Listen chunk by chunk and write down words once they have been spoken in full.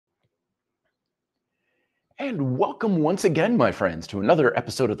And welcome once again, my friends, to another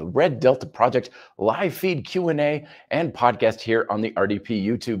episode of the Red Delta Project live feed Q&A and podcast here on the RDP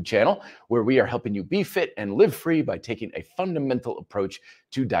YouTube channel, where we are helping you be fit and live free by taking a fundamental approach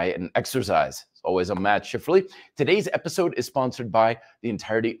to diet and exercise. As always, I'm Matt Schifferly. Today's episode is sponsored by the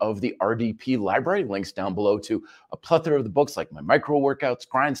entirety of the RDP library. Links down below to a plethora of the books like my micro workouts,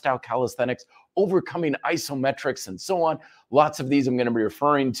 grind style calisthenics, overcoming isometrics, and so on. Lots of these I'm going to be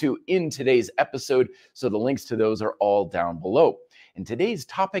referring to in today's episode, so the links to those are all down below. And today's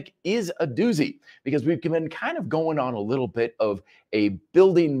topic is a doozy because we've been kind of going on a little bit of a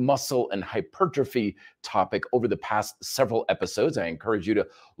building muscle and hypertrophy topic over the past several episodes. I encourage you to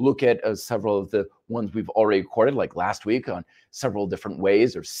look at several of the ones we've already recorded, like last week on several different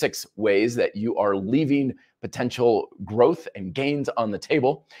ways or 6 ways that you are leaving potential growth and gains on the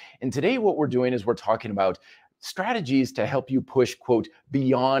table. And today what we're doing is we're talking about strategies to help you push, quote,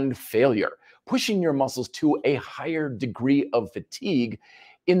 beyond failure, pushing your muscles to a higher degree of fatigue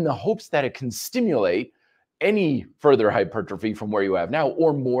in the hopes that it can stimulate any further hypertrophy from where you have now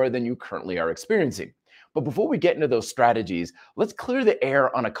or more than you currently are experiencing. But before we get into those strategies, let's clear the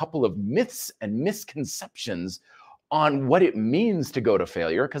air on a couple of myths and misconceptions on what it means to go to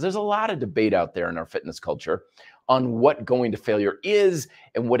failure, because there's a lot of debate out there in our fitness culture on what going to failure is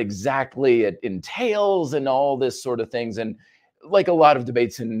and what exactly it entails and all this sort of things. And like a lot of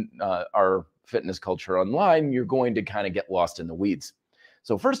debates in our fitness culture online, you're going to kind of get lost in the weeds.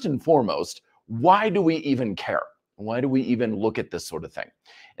 So first and foremost, why do we even care? Why do we even look at this sort of thing?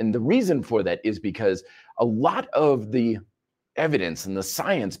 And the reason for that is because a lot of the evidence and the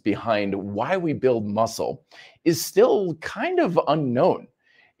science behind why we build muscle is still kind of unknown.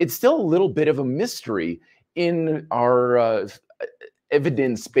 It's still a little bit of a mystery in our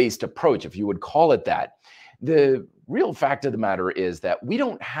evidence-based approach, if you would call it that. The real fact of the matter is that we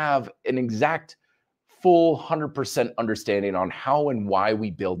don't have an exact full 100% understanding on how and why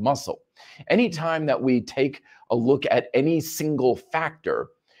we build muscle. Anytime that we take a look at any single factor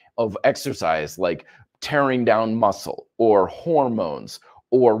of exercise, like tearing down muscle or hormones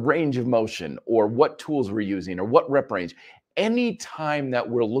or range of motion or what tools we're using or what rep range, anytime that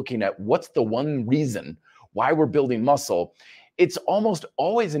we're looking at what's the one reason why we're building muscle, it's almost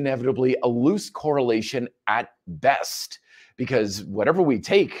always inevitably a loose correlation at best, because whatever we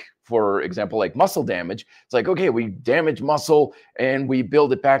take, for example, like muscle damage, it's like, okay, we damage muscle and we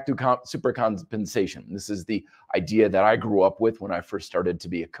build it back through supercompensation. This is the idea that I grew up with when I first started to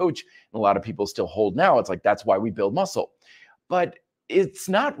be a coach, and a lot of people still hold now. It's like, that's why we build muscle. But it's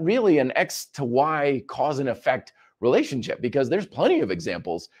not really an X to Y cause and effect relationship, because there's plenty of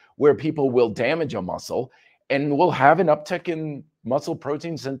examples where people will damage a muscle and we'll have an uptick in muscle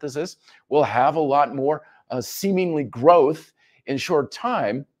protein synthesis. We'll have a lot more seemingly growth in short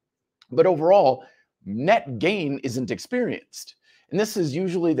time, but overall, net gain isn't experienced. And this is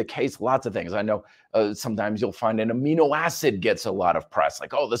usually the case, lots of things. I know sometimes you'll find an amino acid gets a lot of press,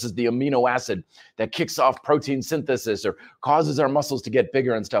 like, oh, this is the amino acid that kicks off protein synthesis or causes our muscles to get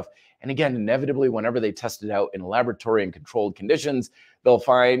bigger and stuff. And again, inevitably, whenever they test it out in laboratory and controlled conditions, they'll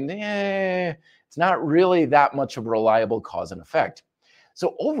find, it's not really that much of a reliable cause and effect.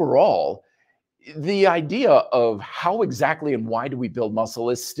 So overall, the idea of how exactly and why do we build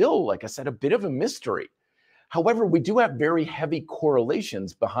muscle is still, like I said, a bit of a mystery. However, we do have very heavy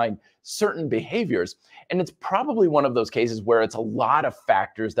correlations behind certain behaviors, and it's probably one of those cases where it's a lot of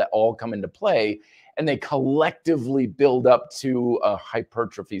factors that all come into play, and they collectively build up to a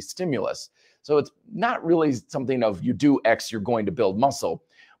hypertrophy stimulus. So it's not really something of you do X, you're going to build muscle.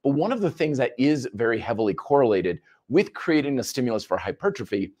 But one of the things that is very heavily correlated with creating a stimulus for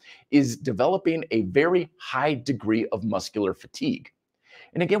hypertrophy is developing a very high degree of muscular fatigue.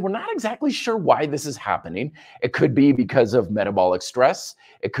 And again, we're not exactly sure why this is happening. It could be because of metabolic stress.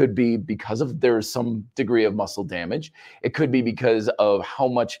 It could be because of there's some degree of muscle damage. It could be because of how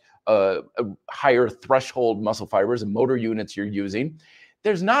much higher threshold muscle fibers and motor units you're using.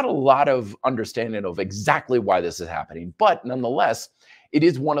 There's not a lot of understanding of exactly why this is happening, but nonetheless, it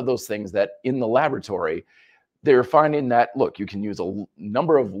is one of those things that in the laboratory, they're finding that, look, you can use a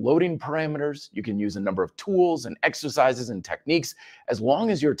number of loading parameters, you can use a number of tools and exercises and techniques, as long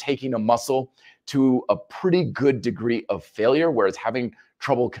as you're taking a muscle to a pretty good degree of failure, where it's having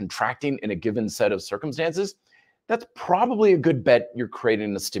trouble contracting in a given set of circumstances, that's probably a good bet you're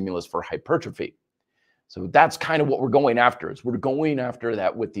creating a stimulus for hypertrophy. So that's kind of what we're going after, is we're going after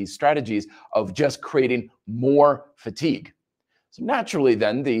that with these strategies of just creating more fatigue. So naturally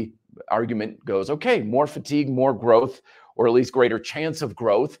then the argument goes, okay, more fatigue, more growth, or at least greater chance of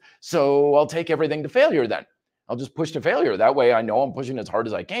growth. So I'll take everything to failure then. I'll just push to failure. That way I know I'm pushing as hard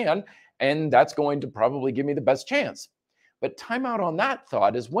as I can, and that's going to probably give me the best chance. But time out on that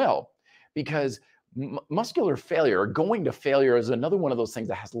thought as well, because muscular failure, or going to failure, is another one of those things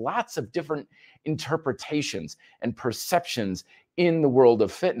that has lots of different interpretations and perceptions in the world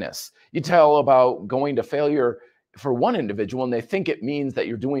of fitness. You tell about going to failure for one individual and they think it means that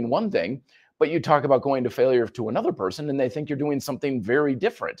you're doing one thing, but you talk about going to failure to another person and they think you're doing something very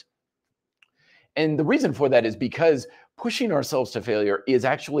different. And the reason for that is because pushing ourselves to failure is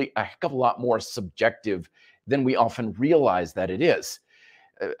actually a heck of a lot more subjective than we often realize that it is.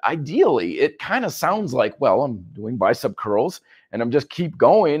 Ideally, it kind of sounds like, well, I'm doing bicep curls and I'm just keep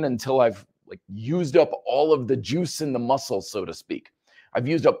going until I've used up all of the juice in the muscle, so to speak. I've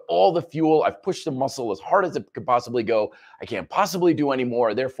used up all the fuel. I've pushed the muscle as hard as it could possibly go. I can't possibly do any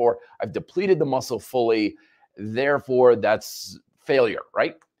more. Therefore, I've depleted the muscle fully. Therefore, that's failure,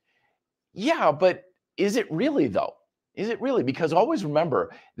 right? Yeah, but is it really though? Is it really? Because always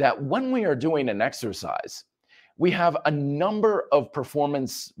remember that when we are doing an exercise, we have a number of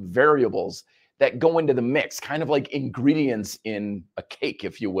performance variables that go into the mix, kind of like ingredients in a cake,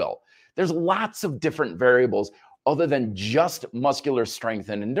 if you will. There's lots of different variables other than just muscular strength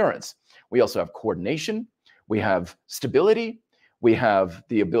and endurance. We also have coordination, we have stability, we have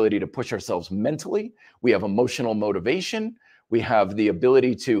the ability to push ourselves mentally, we have emotional motivation, we have the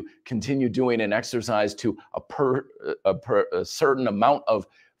ability to continue doing an exercise to a certain amount of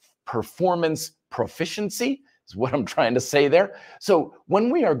performance proficiency, is what I'm trying to say there. So when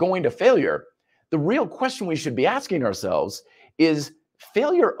we are going to failure, the real question we should be asking ourselves is,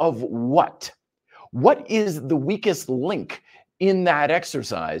 failure of what? What is the weakest link in that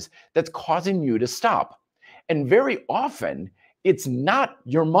exercise that's causing you to stop? And very often, it's not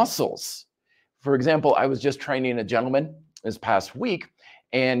your muscles. For example, I was just training a gentleman this past week,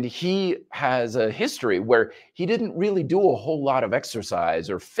 and he has a history where he didn't really do a whole lot of exercise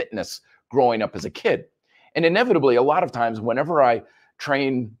or fitness growing up as a kid. And inevitably, a lot of times, whenever I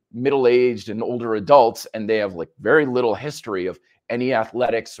train middle-aged and older adults, and they have very little history of any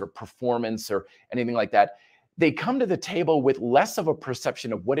athletics or performance or anything like that, they come to the table with less of a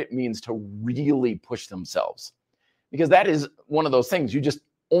perception of what it means to really push themselves. Because that is one of those things you just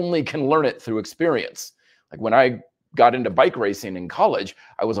only can learn it through experience. Like when I got into bike racing in college,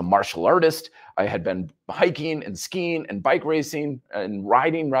 I was a martial artist. I had been hiking and skiing and bike racing and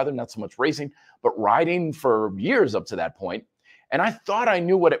riding, rather, not so much racing, but riding for years up to that point. And I thought I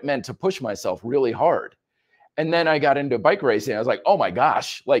knew what it meant to push myself really hard. And then I got into bike racing. I was like, oh my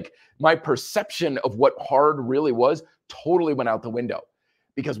gosh, my perception of what hard really was totally went out the window,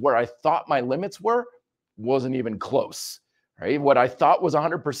 because where I thought my limits were wasn't even close, right? What I thought was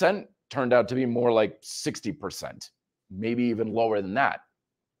 100% turned out to be more like 60%, maybe even lower than that.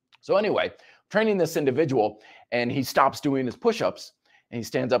 So anyway, training this individual, and he stops doing his push-ups and he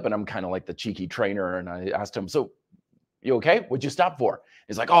stands up, and I'm kind of like the cheeky trainer. And I asked him, so you okay? What'd you stop for?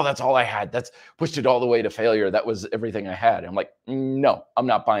 He's like, oh, that's all I had. That's pushed it all the way to failure. That was everything I had. I'm like, no, I'm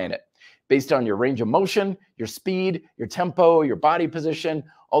not buying it. Based on your range of motion, your speed, your tempo, your body position,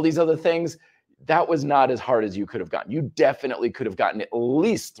 all these other things, that was not as hard as you could have gotten. You definitely could have gotten at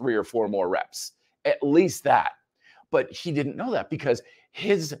least 3 or 4 more reps, at least that. But he didn't know that because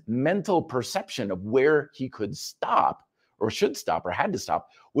his mental perception of where he could stop or should stop or had to stop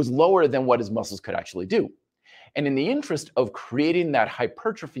was lower than what his muscles could actually do. And in the interest of creating that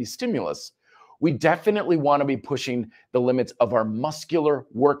hypertrophy stimulus, we definitely want to be pushing the limits of our muscular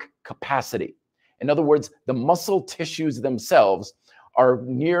work capacity. In other words, the muscle tissues themselves are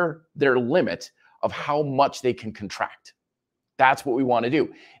near their limit of how much they can contract. That's what we want to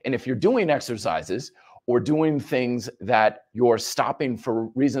do. And if you're doing exercises or doing things that you're stopping for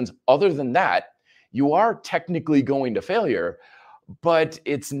reasons other than that, you are technically going to failure, but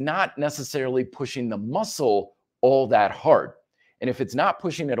it's not necessarily pushing the muscle all that hard. And if it's not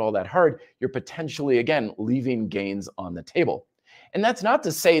pushing it all that hard, you're potentially, again, leaving gains on the table. And that's not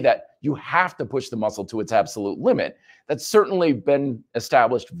to say that you have to push the muscle to its absolute limit. That's certainly been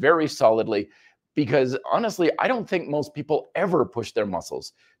established very solidly, because honestly, I don't think most people ever push their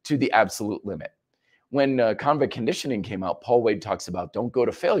muscles to the absolute limit. When Convict Conditioning came out, Paul Wade talks about don't go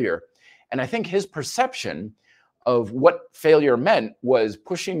to failure. And I think his perception of what failure meant was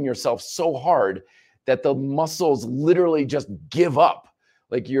pushing yourself so hard that the muscles literally just give up.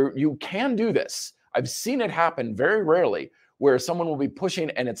 Like you can do this. I've seen it happen very rarely, where someone will be pushing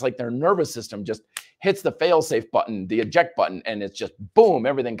and it's like their nervous system just hits the fail-safe button, the eject button, and it's just boom,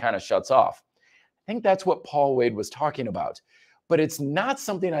 everything kind of shuts off. I think that's what Paul Wade was talking about. But it's not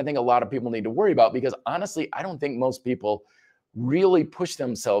something I think a lot of people need to worry about, because honestly, I don't think most people really push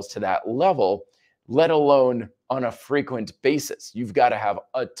themselves to that level, let alone on a frequent basis. You've got to have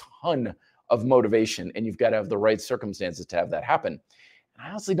a ton of motivation, and you've got to have the right circumstances to have that happen. And I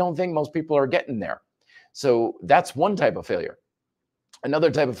honestly don't think most people are getting there. So that's one type of failure.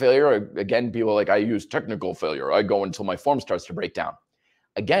 Another type of failure, again, people like, I use technical failure. I go until my form starts to break down.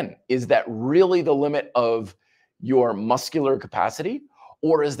 Again, is that really the limit of your muscular capacity?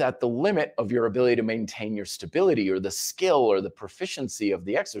 Or is that the limit of your ability to maintain your stability or the skill or the proficiency of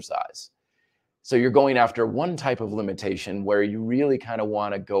the exercise? So you're going after one type of limitation where you really kind of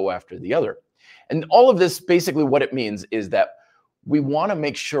want to go after the other. And all of this, basically what it means is that we want to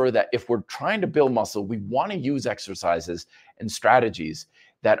make sure that if we're trying to build muscle, we want to use exercises and strategies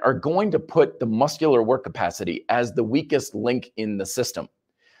that are going to put the muscular work capacity as the weakest link in the system.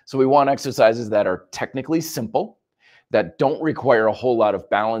 So we want exercises that are technically simple, that don't require a whole lot of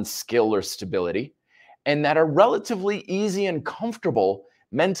balance, skill, or stability, and that are relatively easy and comfortable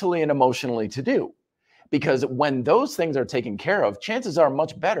mentally and emotionally to do. Because when those things are taken care of, chances are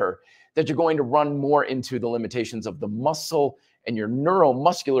much better that you're going to run more into the limitations of the muscle and your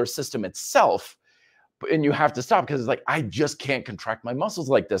neuromuscular system itself. And you have to stop because it's like, I just can't contract my muscles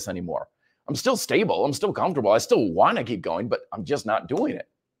like this anymore. I'm still stable. I'm still comfortable. I still want to keep going, but I'm just not doing it.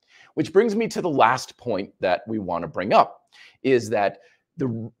 Which brings me to the last point that we want to bring up, is that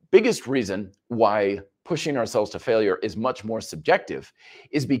the biggest reason why pushing ourselves to failure is much more subjective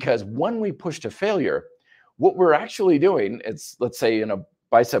is because when we push to failure, what we're actually doing is, let's say in a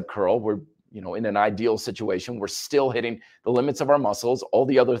bicep curl, we're in an ideal situation, we're still hitting the limits of our muscles. All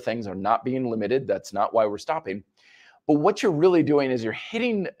the other things are not being limited. That's not why we're stopping. But what you're really doing is you're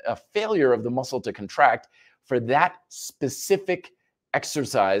hitting a failure of the muscle to contract for that specific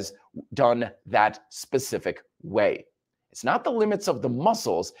exercise done that specific way. It's not the limits of the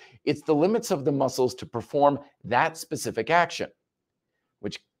muscles, it's the limits of the muscles to perform that specific action,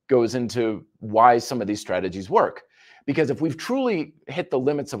 which goes into why some of these strategies work. Because if we've truly hit the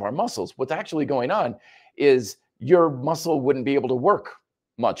limits of our muscles, what's actually going on is your muscle wouldn't be able to work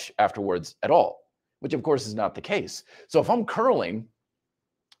much afterwards at all, which of course is not the case. So if I'm curling,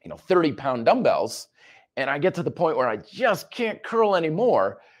 30-pound dumbbells, and I get to the point where I just can't curl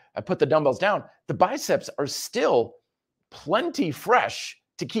anymore, I put the dumbbells down, the biceps are still plenty fresh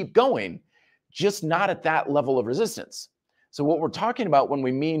to keep going, just not at that level of resistance. So what we're talking about when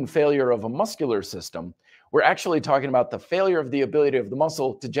we mean failure of a muscular system, we're actually talking about the failure of the ability of the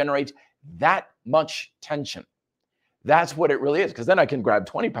muscle to generate that much tension. That's what it really is, because then I can grab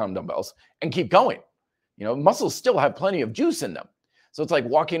 20-pound dumbbells and keep going. Muscles still have plenty of juice in them. So it's like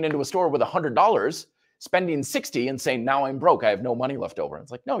walking into a store with $100, spending $60 and saying, now I'm broke, I have no money left over.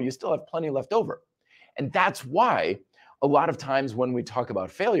 It's like, no, you still have plenty left over. And that's why a lot of times when we talk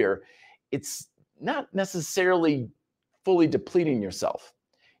about failure, it's not necessarily fully depleting yourself.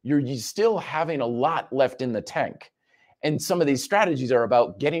 You're still having a lot left in the tank. And some of these strategies are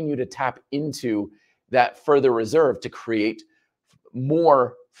about getting you to tap into that further reserve to create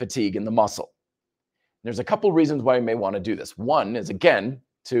more fatigue in the muscle. There's a couple reasons why you may want to do this. One is, again,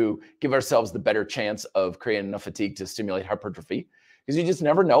 to give ourselves the better chance of creating enough fatigue to stimulate hypertrophy, because you just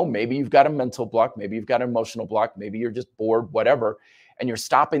never know. Maybe you've got a mental block, maybe you've got an emotional block, maybe you're just bored, whatever, and you're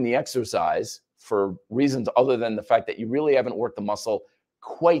stopping the exercise for reasons other than the fact that you really haven't worked the muscle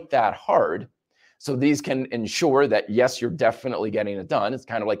quite that hard. So these can ensure that, yes, you're definitely getting it done. It's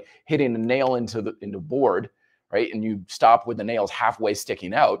kind of like hitting a nail into board, right? And you stop with the nails halfway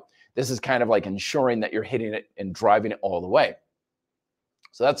sticking out. This is kind of like ensuring that you're hitting it and driving it all the way.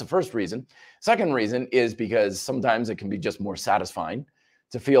 So that's the first reason. Second reason is because sometimes it can be just more satisfying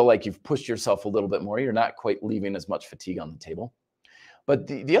to feel like you've pushed yourself a little bit more. You're not quite leaving as much fatigue on the table. But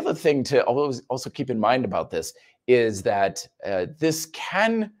the other thing to also keep in mind about this is that this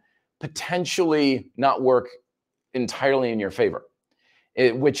can potentially not work entirely in your favor,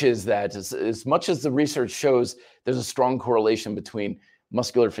 which is that as much as the research shows there's a strong correlation between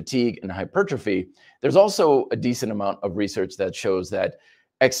muscular fatigue and hypertrophy, there's also a decent amount of research that shows that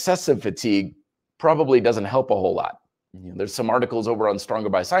excessive fatigue probably doesn't help a whole lot. There's some articles over on Stronger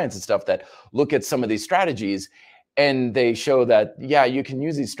by Science and stuff that look at some of these strategies, and they show that, yeah, you can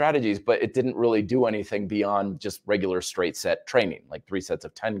use these strategies, but it didn't really do anything beyond just regular straight set training, like 3 sets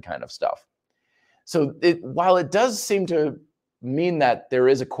of 10 kind of stuff. So while it does seem to mean that there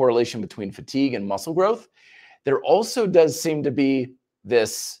is a correlation between fatigue and muscle growth, there also does seem to be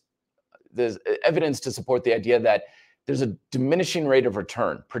this evidence to support the idea that there's a diminishing rate of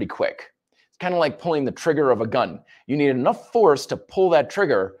return pretty quick. It's kind of like pulling the trigger of a gun. You need enough force to pull that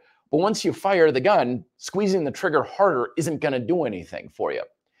trigger, but once you fire the gun, squeezing the trigger harder isn't going to do anything for you.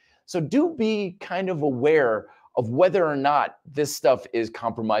 So do be kind of aware of whether or not this stuff is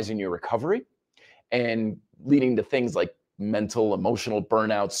compromising your recovery, and leading to things like mental, emotional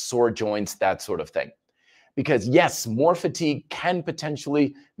burnout, sore joints, that sort of thing. Because yes, more fatigue can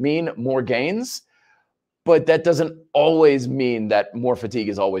potentially mean more gains, but that doesn't always mean that more fatigue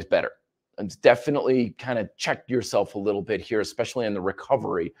is always better. And definitely kind of check yourself a little bit here, especially in the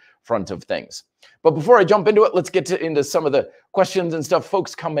recovery front of things. But before I jump into it, let's get into some of the questions and stuff.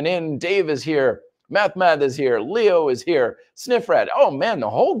 Folks coming in. Dave is here. Math is here. Leo is here. Sniffrat. Oh man, the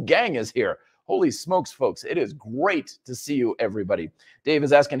whole gang is here. Holy smokes, folks. It is great to see you, everybody. Dave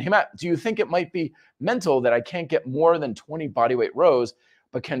is asking, hey, Matt, do you think it might be mental that I can't get more than 20 bodyweight rows,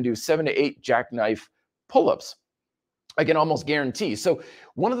 but can do 7 to 8 jackknife pull-ups? I can almost guarantee. So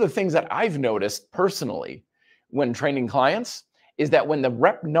one of the things that I've noticed personally when training clients is that when the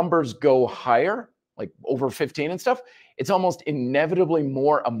rep numbers go higher, like over 15 and stuff, it's almost inevitably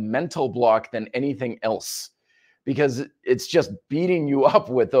more a mental block than anything else, because it's just beating you up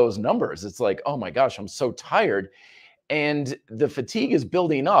with those numbers. It's like, oh my gosh, I'm so tired. And the fatigue is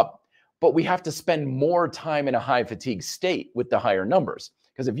building up, but we have to spend more time in a high fatigue state with the higher numbers.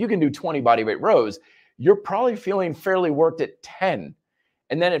 Because if you can do 20 bodyweight rows, you're probably feeling fairly worked at 10.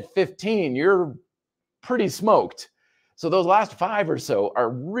 And then at 15, you're pretty smoked. So those last 5 or so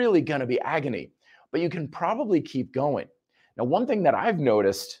are really going to be agony, but you can probably keep going. Now, one thing that I've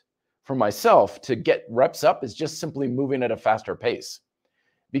noticed for myself to get reps up is just simply moving at a faster pace.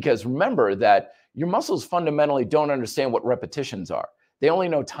 Because remember that your muscles fundamentally don't understand what repetitions are. They only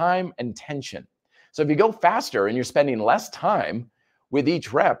know time and tension. So if you go faster and you're spending less time with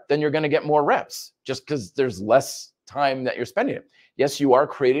each rep, then you're going to get more reps just because there's less time that you're spending it. Yes, you are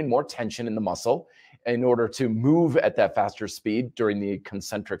creating more tension in the muscle in order to move at that faster speed during the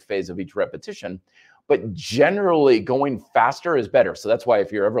concentric phase of each repetition. But generally going faster is better. So that's why if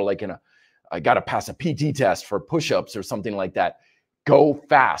you're ever like I got to pass a PT test for push-ups or something like that, go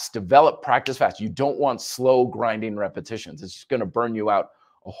fast, develop practice fast. You don't want slow grinding repetitions. It's just going to burn you out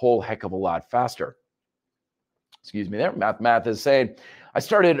a whole heck of a lot faster. Excuse me there. Math is saying, I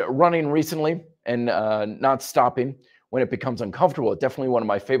started running recently and not stopping when it becomes uncomfortable. It's definitely one of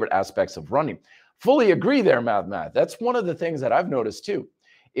my favorite aspects of running. Fully agree there, Math. That's one of the things that I've noticed too,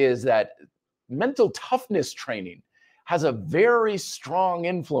 is that mental toughness training has a very strong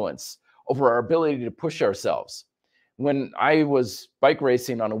influence over our ability to push ourselves. When I was bike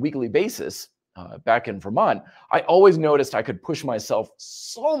racing on a weekly basis back in Vermont, I always noticed I could push myself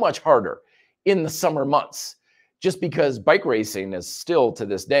so much harder in the summer months, just because bike racing is still to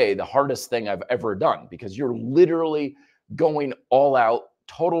this day the hardest thing I've ever done, because you're literally going all out,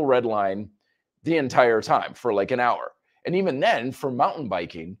 total red line the entire time for like an hour. And even then, for mountain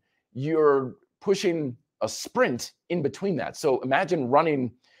biking, you're pushing a sprint in between that. So imagine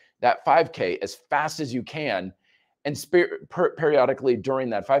running that 5K as fast as you can, and periodically during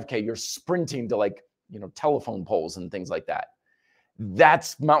that 5K, you're sprinting to like, telephone poles and things like that.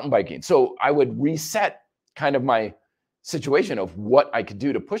 That's mountain biking. So I would reset kind of my situation of what I could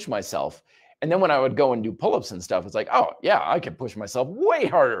do to push myself. And then when I would go and do pull-ups and stuff, it's like, oh yeah, I could push myself way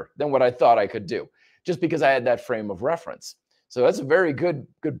harder than what I thought I could do, just because I had that frame of reference. So that's a very good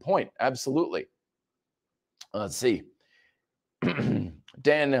point. Absolutely. Let's see.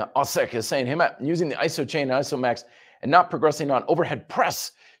 Dan Osek is saying, hey Matt, using the iso chain and isomax and not progressing on overhead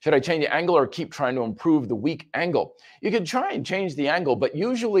press, should I change the angle or keep trying to improve the weak angle? You could try and change the angle, but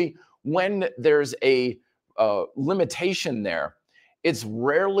usually when there's a limitation there, it's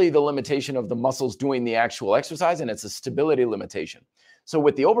rarely the limitation of the muscles doing the actual exercise, and it's a stability limitation. So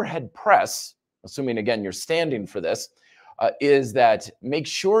with the overhead press, assuming again you're standing for this, is that make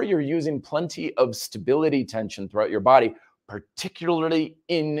sure you're using plenty of stability tension throughout your body, particularly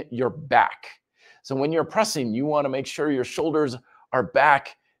in your back. So when you're pressing, you want to make sure your shoulders are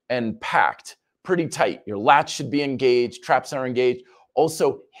back and packed pretty tight. Your lats should be engaged, traps are engaged.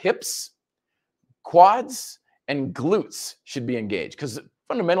 Also hips, quads, and glutes should be engaged, because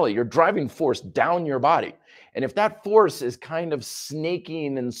fundamentally you're driving force down your body. And if that force is kind of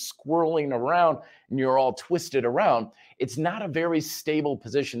snaking and swirling around and you're all twisted around, it's not a very stable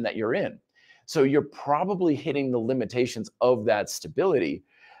position that you're in. So you're probably hitting the limitations of that stability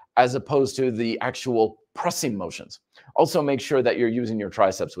as opposed to the actual pressing motions. Also make sure that you're using your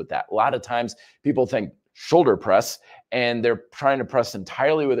triceps with that. A lot of times people think shoulder press and they're trying to press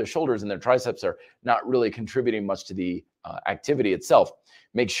entirely with their shoulders and their triceps are not really contributing much to the activity itself.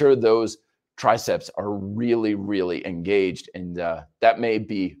 Make sure those triceps are really, really engaged, and that may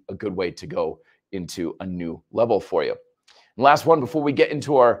be a good way to go into a new level for you. And last one before we get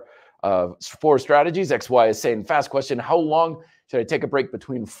into our 4 strategies. XY is saying, fast question, how long should I take a break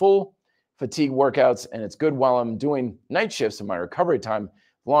between full fatigue workouts? And it's good while I'm doing night shifts and my recovery time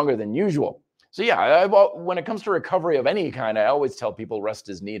longer than usual. So yeah, when it comes to recovery of any kind, I always tell people rest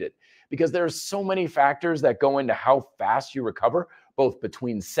is needed because there's so many factors that go into how fast you recover, both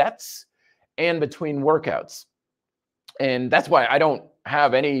between sets and between workouts. And that's why I don't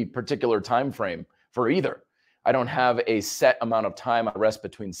have any particular time frame for either. I don't have a set amount of time I rest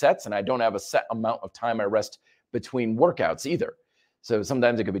between sets, and I don't have a set amount of time I rest between workouts either. So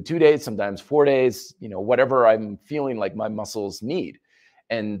sometimes it could be 2 days, sometimes 4 days, whatever I'm feeling like my muscles need.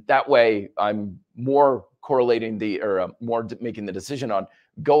 And that way I'm more correlating more making the decision on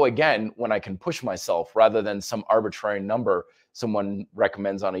go again when I can push myself rather than some arbitrary number someone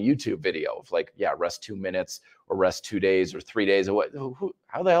recommends on a YouTube video of like, yeah, rest 2 minutes or rest 2 days or 3 days or what.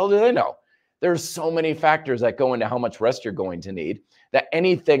 How the hell do they know? There's so many factors that go into how much rest you're going to need that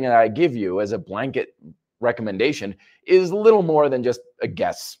anything that I give you as a blanket recommendation is little more than just a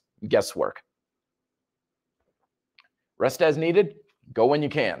guesswork. Rest as needed, go when you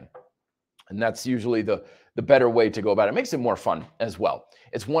can. And that's usually the better way to go about it. It makes it more fun as well.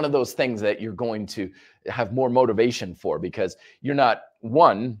 It's one of those things that you're going to have more motivation for because you're not,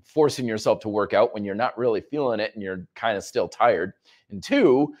 one, forcing yourself to work out when you're not really feeling it and you're kind of still tired. And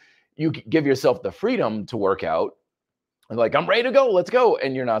two, you give yourself the freedom to work out. Like, I'm ready to go, let's go.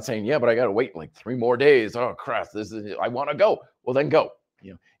 And you're not saying, yeah, but I got to wait like 3 more days. Oh, crap, I want to go. Well, then go.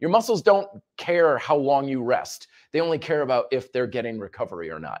 Your muscles don't care how long you rest. They only care about if they're getting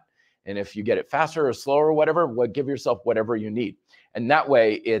recovery or not. And if you get it faster or slower or whatever, give yourself whatever you need. And that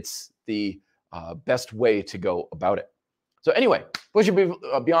way, it's the best way to go about it. So anyway, pushing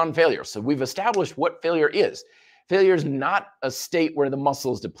beyond failure. So we've established what failure is. Failure is not a state where the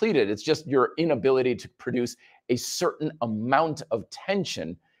muscle is depleted. It's just your inability to produce a certain amount of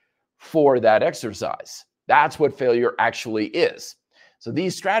tension for that exercise. That's what failure actually is. So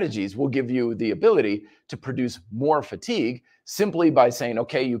these strategies will give you the ability to produce more fatigue simply by saying,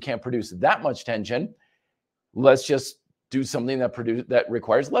 okay, you can't produce that much tension. Let's just do something that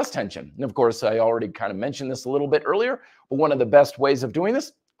requires less tension. And of course, I already kind of mentioned this a little bit earlier, but one of the best ways of doing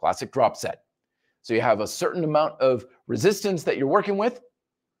this, classic drop set. So you have a certain amount of resistance that you're working with,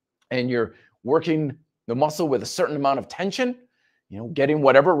 and you're working the muscle with a certain amount of tension, getting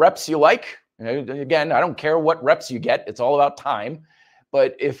whatever reps you like. Again, I don't care what reps you get. It's all about time.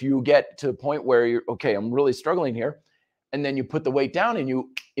 But if you get to the point where you're, okay, I'm really struggling here, and then you put the weight down and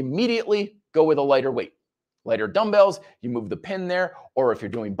you immediately go with a lighter weight. Lighter dumbbells, you move the pin there, or if you're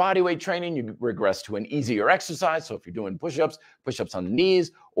doing body weight training, you regress to an easier exercise. So if you're doing push-ups on the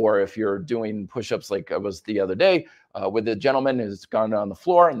knees, or if you're doing push-ups like I was the other day with the gentleman who's gone on the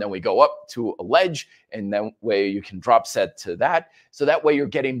floor, and then we go up to a ledge, and that way you can drop set to that. So that way you're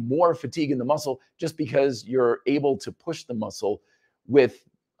getting more fatigue in the muscle just because you're able to push the muscle with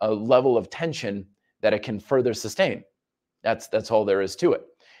a level of tension that it can further sustain. That's all there is to it.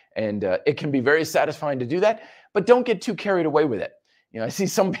 And it can be very satisfying to do that, but don't get too carried away with it. I see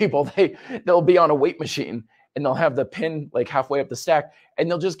some people, they'll be on a weight machine and they'll have the pin like halfway up the stack, and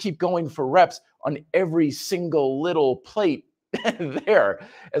they'll just keep going for reps on every single little plate there.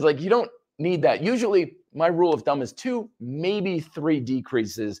 It's like, you don't need that. Usually my rule of thumb is 2, maybe 3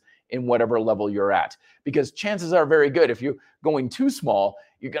 decreases in whatever level you're at, because chances are very good if you're going too small,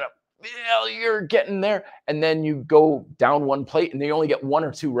 you're getting there, and then you go down 1 plate and you only get 1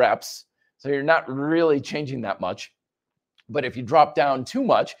 or 2 reps. So you're not really changing that much. But if you drop down too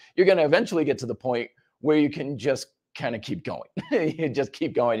much, you're going to eventually get to the point where you can just kind of keep going. You just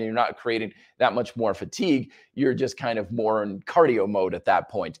keep going, and you're not creating that much more fatigue. You're just kind of more in cardio mode at that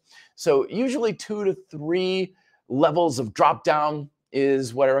point. So usually 2 to 3 levels of drop down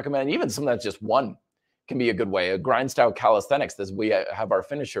is what I recommend. Even sometimes just 1 can be a good way. A grind style calisthenics, as we have our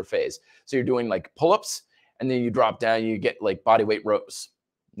finisher phase. So you're doing like pull-ups, and then you drop down, you get like body weight rows.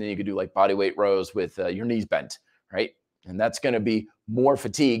 And then you could do like body weight rows with your knees bent, right? And that's going to be more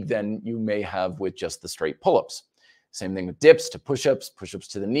fatigue than you may have with just the straight pull-ups. Same thing with dips to push-ups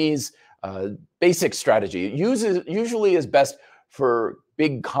to the knees. Basic strategy. Usually is best for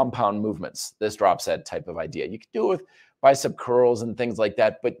big compound movements, this drop set type of idea. You can do it with bicep curls and things like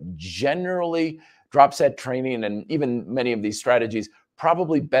that, but generally drop set training and even many of these strategies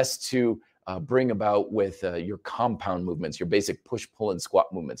probably best to bring about with your compound movements. Your basic push, pull, and squat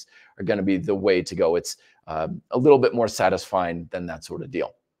movements are going to be the way to go. It's a little bit more satisfying than that sort of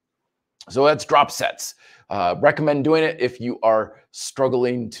deal. So that's drop sets. Recommend doing it if you are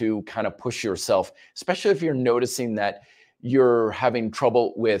struggling to kind of push yourself, especially if you're noticing that you're having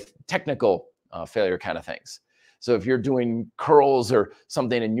trouble with technical failure kind of things. So if you're doing curls or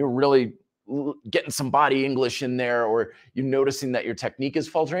something and you're really getting some body English in there, or you're noticing that your technique is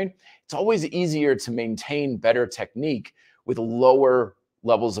faltering, it's always easier to maintain better technique with lower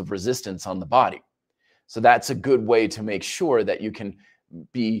levels of resistance on the body. So that's a good way to make sure that you can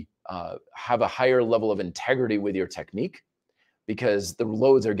have a higher level of integrity with your technique, because the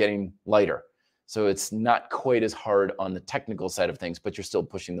loads are getting lighter. So it's not quite as hard on the technical side of things, but you're still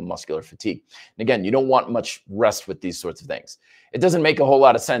pushing the muscular fatigue. And again, you don't want much rest with these sorts of things. It doesn't make a whole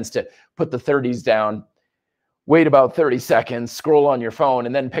lot of sense to put the 30s down, wait about 30 seconds, scroll on your phone,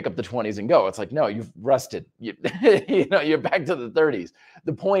 and then pick up the 20s and go. It's like, no, you've rested. You're back to the 30s.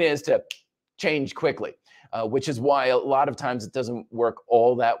 The point is to change quickly, which is why a lot of times it doesn't work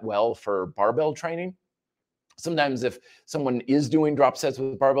all that well for barbell training. Sometimes if someone is doing drop sets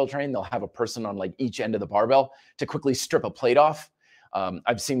with barbell training, they'll have a person on like each end of the barbell to quickly strip a plate off.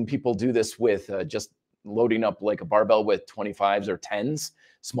 I've seen people do this with just loading up like a barbell with 25s or 10s,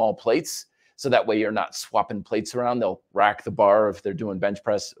 small plates. So that way you're not swapping plates around. They'll rack the bar if they're doing bench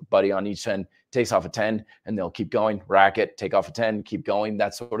press, buddy on each end takes off a 10, and they'll keep going, rack it, take off a 10, keep going,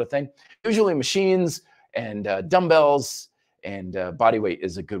 that sort of thing. Usually machines and dumbbells and body weight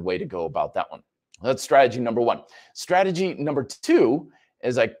is a good way to go about that one. That's strategy number one. Strategy number two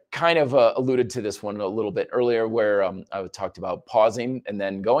is, I kind of alluded to this one a little bit earlier, where I talked about pausing and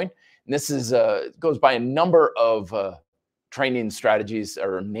then going. And this is goes by a number of training strategies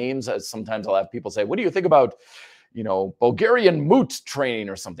or names. Sometimes I'll have people say, what do you think about, Bulgarian moot training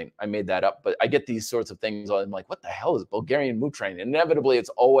or something? I made that up, but I get these sorts of things. I'm like, what the hell is Bulgarian moot training? Inevitably, it's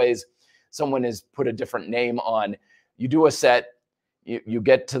always someone has put a different name on. You do a set, you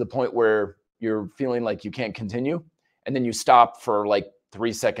get to the point where you're feeling like you can't continue, and then you stop for like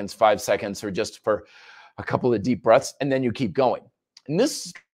 3 seconds, 5 seconds, or just for a couple of deep breaths, and then you keep going. And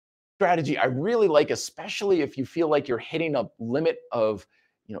this strategy I really like, especially if you feel like you're hitting a limit of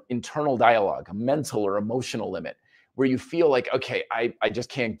internal dialogue, a mental or emotional limit, where you feel like, okay, I just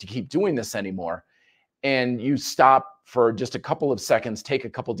can't keep doing this anymore. And you stop for just a couple of seconds, take a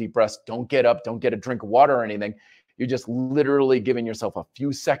couple deep breaths, don't get up, don't get a drink of water or anything. You're just literally giving yourself a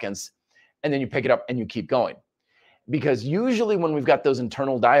few seconds, and then you pick it up and you keep going. Because usually when we've got those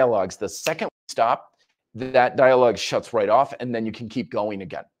internal dialogues, the second we stop, that dialogue shuts right off, and then you can keep going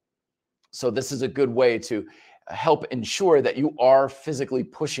again. So this is a good way to help ensure that you are physically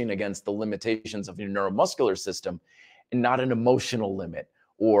pushing against the limitations of your neuromuscular system, and not an emotional limit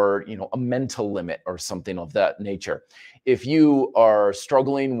or a mental limit or something of that nature. If you are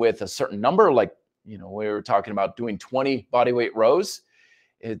struggling with a certain number, like we were talking about doing 20 bodyweight rows,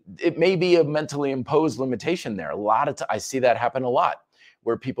 it may be a mentally imposed limitation there. I see that happen a lot,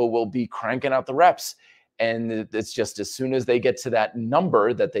 where people will be cranking out the reps, and it's just as soon as they get to that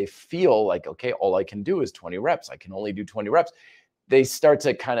number that they feel like, okay, all I can do is 20 reps. I can only do 20 reps. They start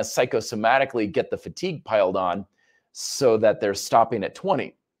to kind of psychosomatically get the fatigue piled on, so that they're stopping at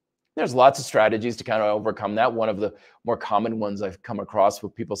 20. There's lots of strategies to kind of overcome that. One of the more common ones I've come across, where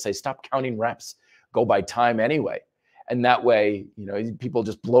people say, stop counting reps, go by time anyway. And that way, people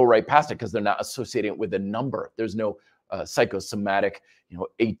just blow right past it because they're not associating it with a number. There's no psychosomatic,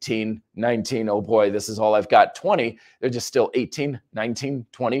 18, 19, oh boy, this is all I've got, 20. They're just still 18, 19,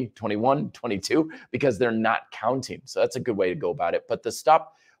 20, 21, 22, because they're not counting. So that's a good way to go about it. But the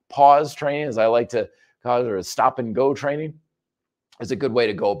stop, pause training, as I like to call it, or stop and go training, is a good way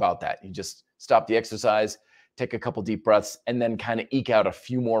to go about that. You just stop the exercise, take a couple deep breaths, and then kind of eke out a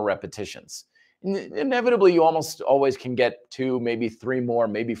few more repetitions. Inevitably, you almost always can get 2, maybe 3 more,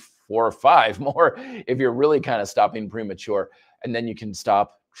 maybe 4 or 5 more if you're really kind of stopping premature. And then you can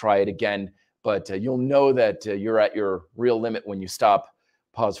stop, try it again. But you'll know that you're at your real limit when you stop,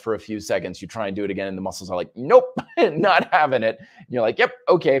 pause for a few seconds, you try and do it again, and the muscles are like, nope, not having it. And you're like, yep,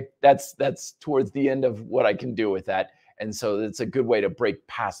 okay, that's towards the end of what I can do with that. And so it's a good way to break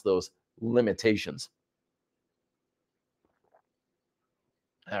past those limitations.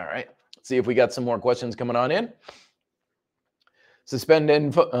 All right. See if we got some more questions coming on in. Suspend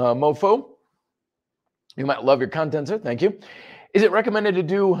Mofo. You might love your content, sir. Thank you. Is it recommended to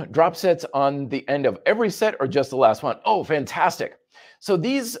do drop sets on the end of every set or just the last one? Oh, fantastic. So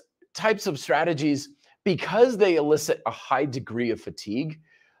these types of strategies, because they elicit a high degree of fatigue,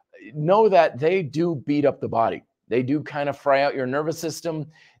 know that they do beat up the body. They do kind of fry out your nervous system.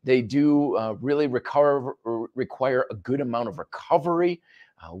 They do really require a good amount of recovery.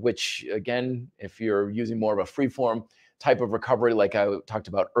 Which, again, if you're using more of a free-form type of recovery, like I talked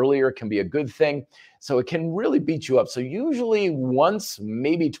about earlier, can be a good thing. So it can really beat you up. So usually once,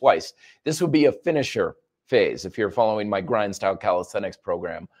 maybe twice. This would be a finisher phase if you're following my grind style calisthenics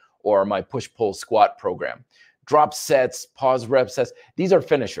program or my push-pull squat program. Drop sets, pause rep sets, these are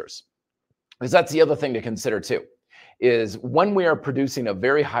finishers. Because that's the other thing to consider too, is when we are producing a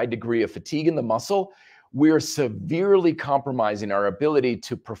very high degree of fatigue in the muscle, we're severely compromising our ability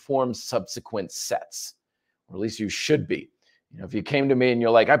to perform subsequent sets, or at least you should be. If you came to me and you're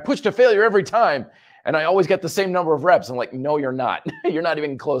like, I push to failure every time and I always get the same number of reps, I'm like, no, you're not. You're not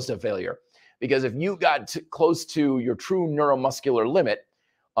even close to failure. Because if you got close to your true neuromuscular limit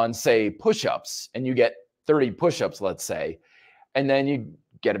on, say, push-ups, and you get 30 push-ups, let's say, and then you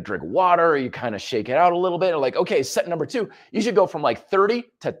get a drink of water, or you kind of shake it out a little bit, or like, okay, set number 2, you should go from like 30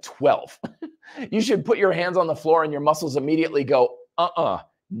 to 12. You should put your hands on the floor and your muscles immediately go,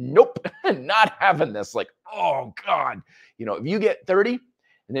 nope, not having this. Like, oh God, if you get 30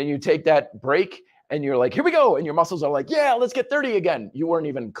 and then you take that break and you're like, here we go. And your muscles are like, yeah, let's get 30 again. You weren't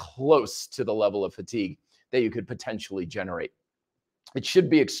even close to the level of fatigue that you could potentially generate. It should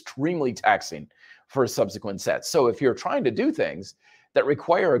be extremely taxing for subsequent sets. So if you're trying to do things that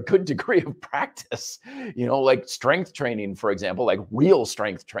require a good degree of practice, like strength training, for example, like real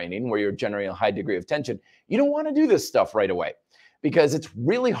strength training where you're generating a high degree of tension, you don't want to do this stuff right away because it's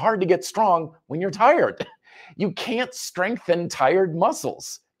really hard to get strong when you're tired. You can't strengthen tired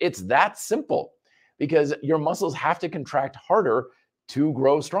muscles. It's that simple because your muscles have to contract harder to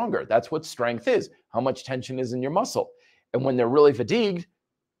grow stronger. That's what strength is, how much tension is in your muscle. And when they're really fatigued,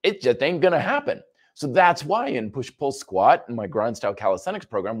 it just ain't going to happen. So that's why in push-pull squat, in my grind style calisthenics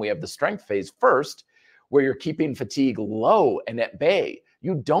program, we have the strength phase first, where you're keeping fatigue low and at bay.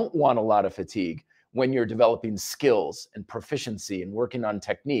 You don't want a lot of fatigue when you're developing skills and proficiency and working on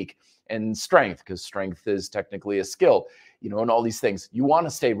technique and strength, because strength is technically a skill, and all these things. You want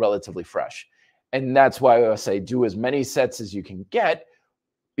to stay relatively fresh. And that's why I say do as many sets as you can get,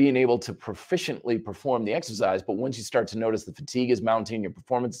 being able to proficiently perform the exercise. But once you start to notice the fatigue is mounting, your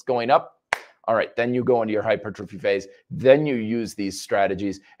performance is going up, all right, then you go into your hypertrophy phase. Then you use these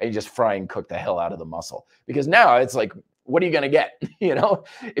strategies and you just fry and cook the hell out of the muscle. Because now it's like, what are you going to get?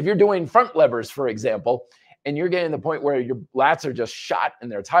 If you're doing front levers, for example, and you're getting to the point where your lats are just shot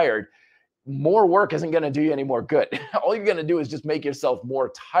and they're tired, more work isn't going to do you any more good. All you're going to do is just make yourself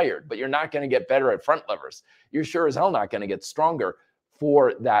more tired, but you're not going to get better at front levers. You're sure as hell not going to get stronger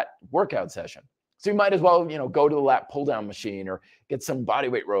for that workout session. So you might as well, go to the lat pull down machine or get some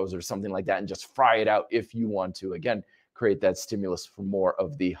bodyweight rows or something like that and just fry it out if you want to, again, create that stimulus for more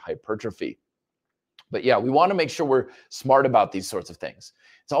of the hypertrophy. But yeah, we want to make sure we're smart about these sorts of things.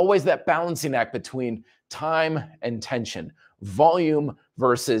 It's always that balancing act between time and tension, volume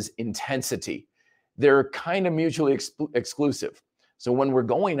versus intensity. They're kind of mutually exclusive. So when we're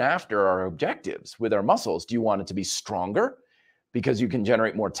going after our objectives with our muscles, do you want it to be stronger because you can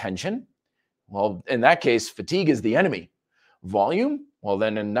generate more tension? Well, in that case, fatigue is the enemy. Volume? Well,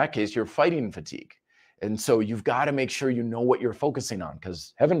 then in that case, you're fighting fatigue. And so you've got to make sure you know what you're focusing on,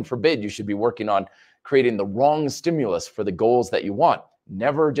 because heaven forbid you should be working on creating the wrong stimulus for the goals that you want.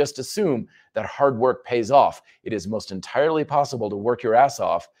 Never just assume that hard work pays off. It is most entirely possible to work your ass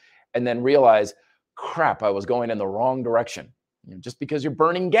off and then realize, crap, I was going in the wrong direction. Just because you're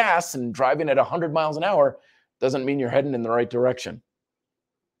burning gas and driving at 100 miles an hour doesn't mean you're heading in the right direction.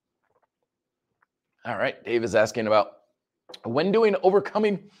 All right, Dave is asking about, when doing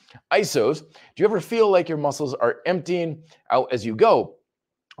overcoming isos, do you ever feel like your muscles are emptying out as you go?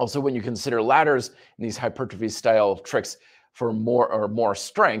 Also, when you consider ladders and these hypertrophy style tricks for more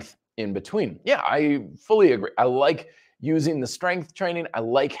strength in between. Yeah, I fully agree. I like using the strength training. I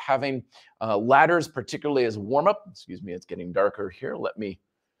like having ladders, particularly as warm-up. Excuse me, it's getting darker here. Let me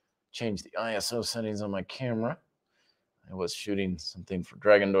change the ISO settings on my camera. I was shooting something for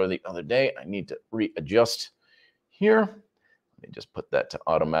Dragon Door the other day. I need to readjust here. Let me just put that to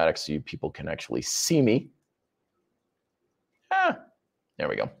automatic so you people can actually see me. There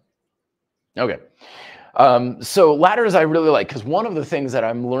we go. Okay. So ladders I really like, because one of the things that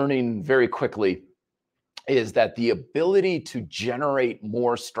I'm learning very quickly is that the ability to generate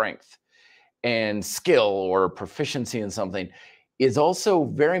more strength and skill or proficiency in something is also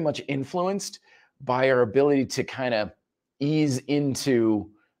very much influenced by our ability to kind of ease into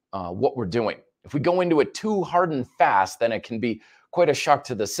what we're doing. If we go into it too hard and fast, then it can be quite a shock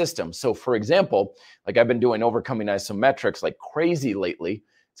to the system. So for example, like I've been doing overcoming isometrics like crazy lately.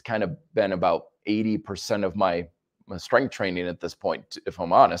 It's kind of been about 80% of my strength training at this point, if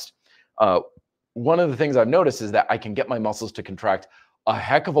I'm honest. One of the things I've noticed is that I can get my muscles to contract a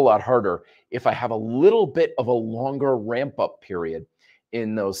heck of a lot harder if I have a little bit of a longer ramp up period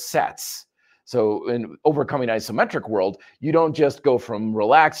in those sets. So in overcoming isometric world, you don't just go from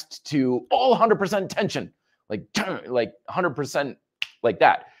relaxed to all 100% tension, like 100% like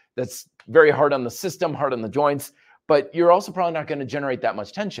that. That's very hard on the system, hard on the joints, but you're also probably not going to generate that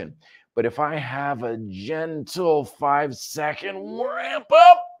much tension. But if I have a gentle 5-second ramp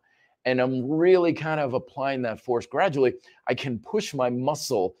up and I'm really kind of applying that force gradually, I can push my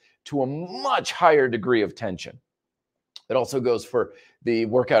muscle to a much higher degree of tension. It also goes for the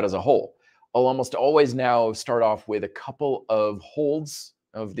workout as a whole. I'll almost always now start off with a couple of holds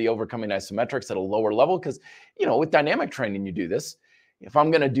of the overcoming isometrics at a lower level because, with dynamic training, you do this. If I'm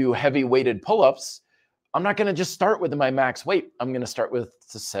going to do heavy weighted pull-ups, I'm not going to just start with my max weight. I'm going to start with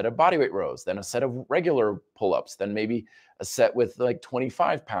a set of bodyweight rows, then a set of regular pull-ups, then maybe a set with like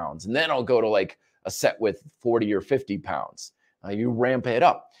 25 pounds. And then I'll go to like a set with 40 or 50 pounds. You ramp it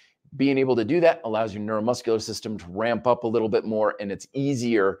up. Being able to do that allows your neuromuscular system to ramp up a little bit more, and it's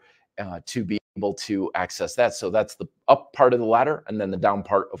easier to be able to access that. So that's the up part of the ladder, and then the down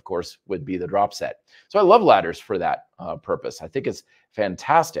part, of course, would be the drop set. So I love ladders for that purpose. I think it's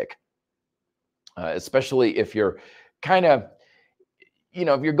fantastic, especially if you're kind of,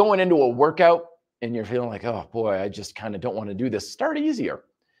 if you're going into a workout and you're feeling like, oh boy, I just kind of don't want to do this. Start easier.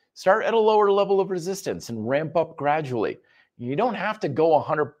 Start at a lower level of resistance and ramp up gradually. You don't have to go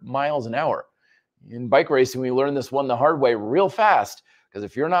 100 miles an hour. In bike racing, we learned this one the hard way real fast, because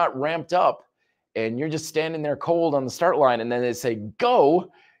if you're not ramped up and you're just standing there cold on the start line and then they say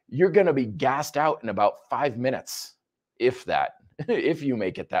go, you're going to be gassed out in about 5 minutes, if that, if you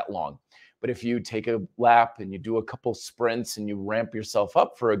make it that long. But if you take a lap and you do a couple sprints and you ramp yourself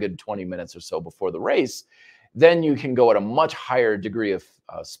up for a good 20 minutes or so before the race, then you can go at a much higher degree of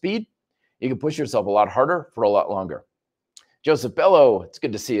speed. You can push yourself a lot harder for a lot longer. Joseph Bello, it's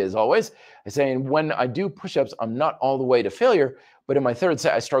good to see you as always. He's saying, when I do push-ups, I'm not all the way to failure, but in my third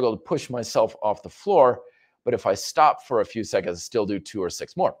set, I struggle to push myself off the floor. But if I stop for a few seconds, I still do 2 or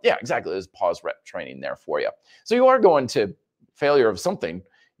 6 more. Yeah, exactly. There's pause rep training there for you. So you are going to failure of something,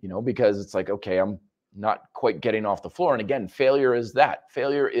 because it's like, okay, I'm not quite getting off the floor. And again, failure is that.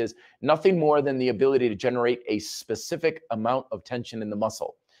 Failure is nothing more than the ability to generate a specific amount of tension in the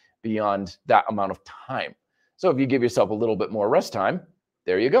muscle beyond that amount of time. So if you give yourself a little bit more rest time,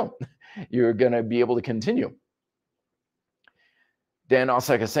 there you go. You're going to be able to continue. Dan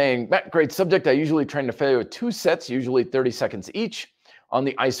Osaka saying, Matt, great subject. I usually train to failure with 2 sets, usually 30 seconds each on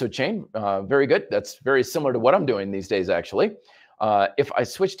the iso chain. Very good. That's very similar to what I'm doing these days, actually. If I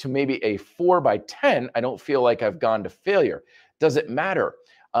switch to maybe a 4x10, I don't feel like I've gone to failure. Does it matter?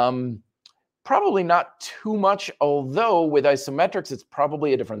 Probably not too much, although with isometrics, it's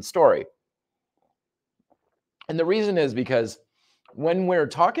probably a different story. And the reason is because when we're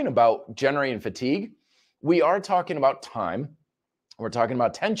talking about generating fatigue, we are talking about time. We're talking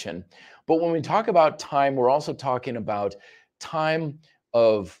about tension. But when we talk about time, we're also talking about time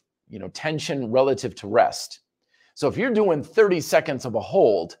of tension relative to rest. So if you're doing 30 seconds of a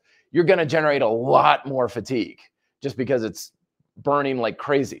hold, you're going to generate a lot more fatigue just because it's burning like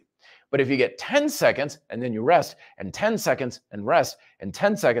crazy. But if you get 10 seconds and then you rest, and 10 seconds and rest, and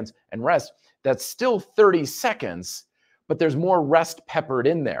 10 seconds and rest, that's still 30 seconds, but there's more rest peppered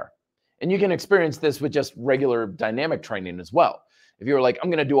in there. And you can experience this with just regular dynamic training as well. If you're like,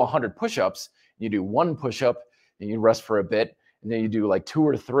 I'm going to do 100 push-ups, you do 1 push-up and you rest for a bit, and then you do like 2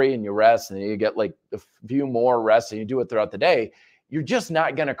 or 3 and you rest, and then you get like a few more rests and you do it throughout the day, you're just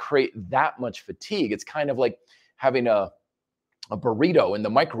not going to create that much fatigue. It's kind of like having a burrito in the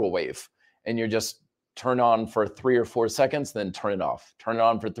microwave, and you're just turn on for 3 or 4 seconds, then turn it off. Turn it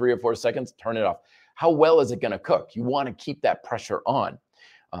on for 3 or 4 seconds, turn it off. How well is it going to cook? You want to keep that pressure on.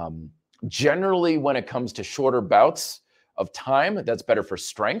 Generally, when it comes to shorter bouts of time, that's better for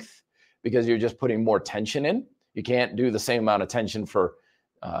strength because you're just putting more tension in. You can't do the same amount of tension for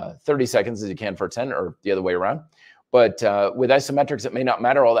 30 seconds as you can for 10, or the other way around. But with isometrics, it may not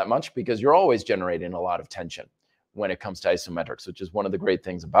matter all that much because you're always generating a lot of tension when it comes to isometrics, which is one of the great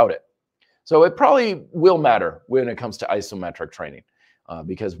things about it. So it probably will matter when it comes to isometric training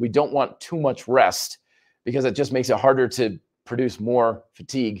because we don't want too much rest because it just makes it harder to produce more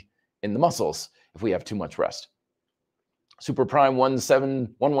fatigue in the muscles if we have too much rest. Super Prime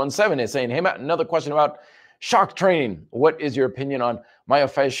 17117 is saying, hey, Matt, another question about shock training. What is your opinion on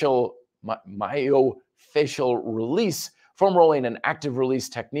myofascial release, foam rolling, and active release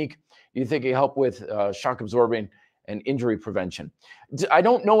technique? Do you think it help with shock absorbing and injury prevention? I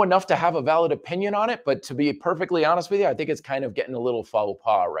don't know enough to have a valid opinion on it, but to be perfectly honest with you, I think it's kind of getting a little faux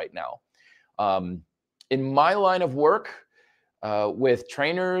pas right now. In my line of work, with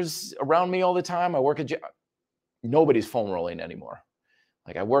trainers around me all the time, I work at nobody's foam rolling anymore.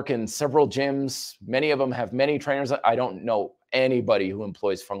 Like I work in several gyms. Many of them have many trainers. I don't know anybody who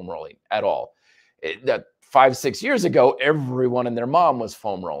employs foam rolling at all. That 5-6 years ago, everyone and their mom was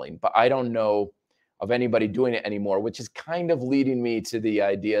foam rolling, but I don't know of anybody doing it anymore, which is kind of leading me to the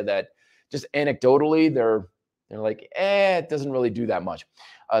idea that just anecdotally, there They're like, it doesn't really do that much.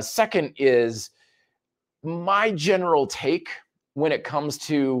 Second is my general take when it comes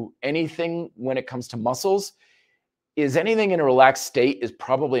to anything, when it comes to muscles, is anything in a relaxed state is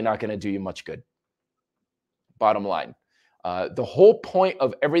probably not going to do you much good. Bottom line. The whole point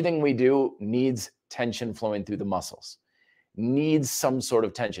of everything we do needs tension flowing through the muscles, needs some sort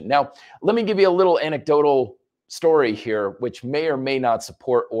of tension. Now, let me give you a little anecdotal story here, which may or may not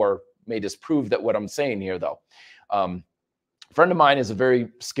support or may disprove that what I'm saying here, though. A friend of mine is a very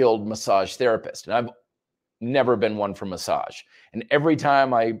skilled massage therapist, and I've never been one for massage. And every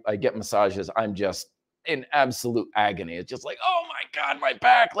time I get massages, I'm just in absolute agony. It's just like, oh my God, my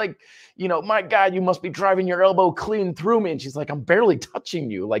back. Like, my God, you must be driving your elbow clean through me. And she's like, I'm barely touching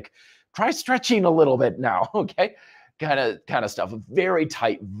you. Like, try stretching a little bit now. Okay. Kind of stuff. Very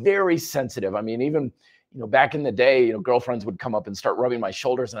tight, very sensitive. I mean, even, back in the day, girlfriends would come up and start rubbing my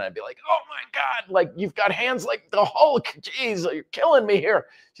shoulders and I'd be like, oh my God, like you've got hands like the Hulk. Jeez, you're killing me here.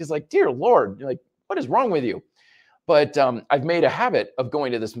 She's like, dear Lord, you're like, what is wrong with you? But I've made a habit of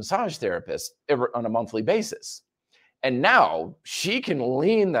going to this massage therapist on a monthly basis. And now she can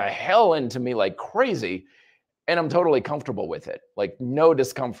lean the hell into me like crazy. And I'm totally comfortable with it. Like no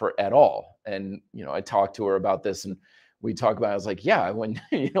discomfort at all. And, I talked to her about this and we talk about, I was like, yeah, when,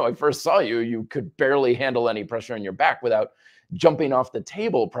 I first saw you, you could barely handle any pressure on your back without jumping off the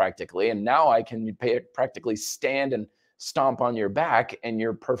table practically. And now I can practically stand and stomp on your back and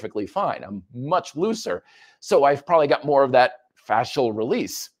you're perfectly fine. I'm much looser. So I've probably got more of that fascial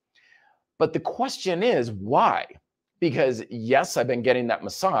release. But the question is why? Because yes, I've been getting that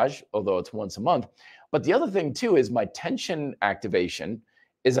massage, although it's once a month. But the other thing too is my tension activation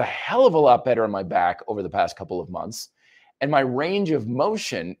is a hell of a lot better in my back over the past couple of months. And my range of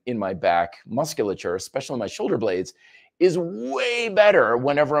motion in my back musculature, especially my shoulder blades, is way better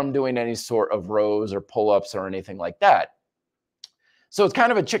whenever I'm doing any sort of rows or pull-ups or anything like that. So it's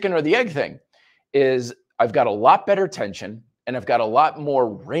kind of a chicken or the egg thing, is I've got a lot better tension and I've got a lot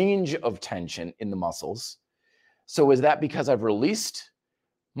more range of tension in the muscles. So is that because I've released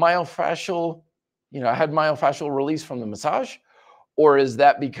myofascial, I had myofascial release from the massage? Or is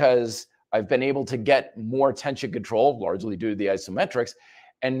that because I've been able to get more tension control, largely due to the isometrics,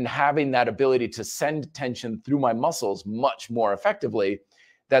 and having that ability to send tension through my muscles much more effectively,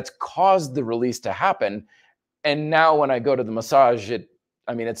 that's caused the release to happen. And now when I go to the massage, it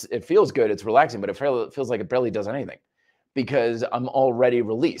feels good, it's relaxing, but it feels like it barely does anything because I'm already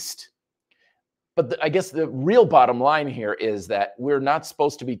released. But I guess the real bottom line here is that we're not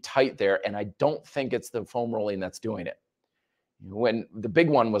supposed to be tight there, and I don't think it's the foam rolling that's doing it. When the big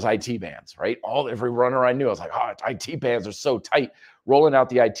one was IT bands, right? Every runner I knew, I was like, oh, IT bands are so tight. Rolling out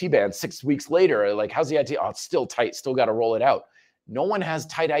the IT band 6 weeks later, like, how's the IT? Oh, it's still tight. Still got to roll it out. No one has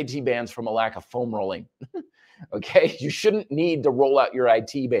tight IT bands from a lack of foam rolling. Okay, you shouldn't need to roll out your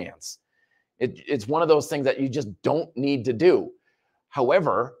IT bands. It's one of those things that you just don't need to do.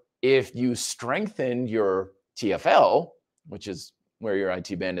 However, if you strengthen your TFL, which is where your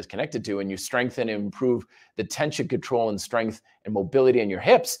IT band is connected to, and you strengthen and improve the tension control and strength and mobility in your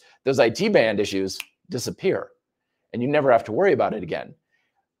hips, those IT band issues disappear and you never have to worry about it again.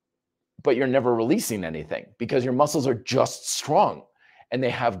 But you're never releasing anything because your muscles are just strong and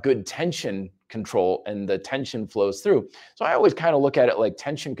they have good tension control and the tension flows through. So I always kind of look at it like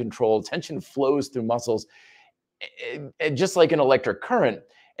tension control, tension flows through muscles, just like an electric current.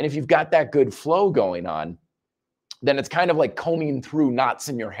 And if you've got that good flow going on, then it's kind of like combing through knots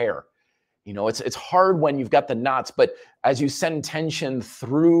in your hair. It's hard when you've got the knots, but as you send tension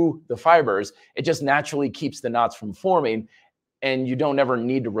through the fibers, it just naturally keeps the knots from forming and you don't ever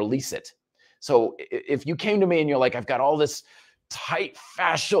need to release it. So if you came to me and you're like, I've got all this tight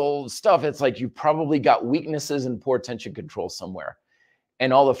fascial stuff, it's like you've probably got weaknesses and poor tension control somewhere.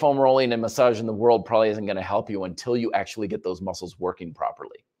 And all the foam rolling and massage in the world probably isn't going to help you until you actually get those muscles working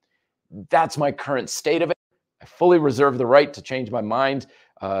properly. That's my current state of it. I fully reserve the right to change my mind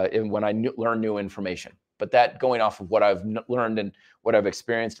when I learn new information. But that, going off of what I've learned and what I've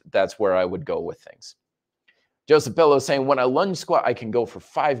experienced, that's where I would go with things. Joseph Bello is saying, when I lunge squat, I can go for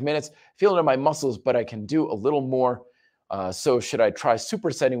 5 minutes, feel it in my muscles, but I can do a little more. So should I try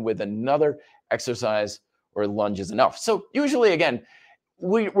supersetting with another exercise, or lunge is enough? So usually, again,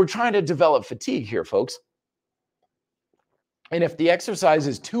 we're trying to develop fatigue here, folks. And if the exercise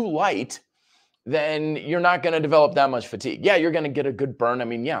is too light, then you're not going to develop that much fatigue. Yeah, you're going to get a good burn. I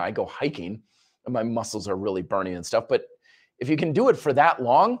mean, yeah, I go hiking and my muscles are really burning and stuff. But if you can do it for that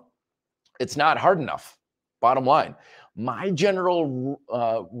long, it's not hard enough. Bottom line. My general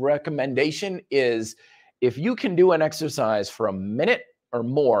recommendation is if you can do an exercise for a minute or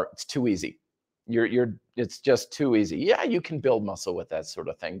more, it's too easy. It's just too easy. Yeah, you can build muscle with that sort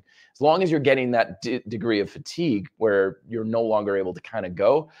of thing. As long as you're getting that degree of fatigue where you're no longer able to kind of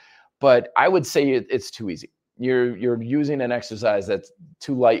go. But I would say it's too easy. You're using an exercise that's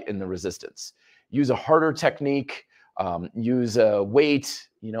too light in the resistance. Use a harder technique, use a weight,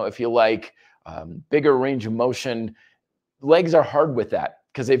 if you like, bigger range of motion. Legs are hard with that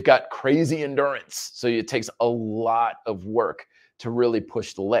because they've got crazy endurance. So it takes a lot of work to really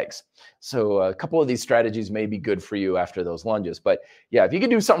push the legs. So a couple of these strategies may be good for you after those lunges. But yeah, if you can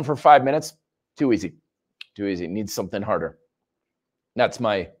do something for 5 minutes, too easy. Too easy. Needs something harder. That's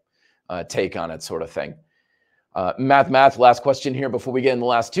my take on it, sort of thing. Math, last question here before we get in the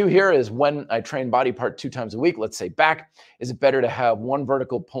last two here is, when I train body part 2 times a week, let's say back, is it better to have one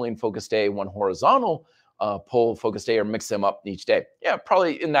vertical pulling focus day, one horizontal pull focus day, or mix them up each day? Yeah,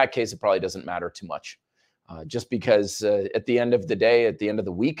 probably in that case, it probably doesn't matter too much. Just because at the end of the day, at the end of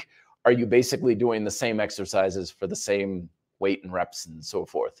the week, are you basically doing the same exercises for the same weight and reps and so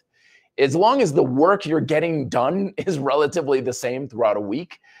forth? As long as the work you're getting done is relatively the same throughout a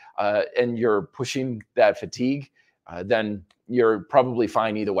week, and you're pushing that fatigue, then you're probably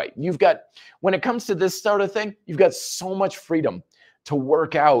fine either way. When it comes to this sort of thing, you've got so much freedom to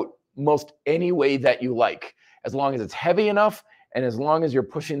work out most any way that you like. As long as it's heavy enough and as long as you're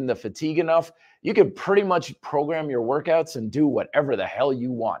pushing the fatigue enough, you can pretty much program your workouts and do whatever the hell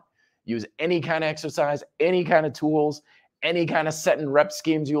you want. Use any kind of exercise, any kind of tools, any kind of set and rep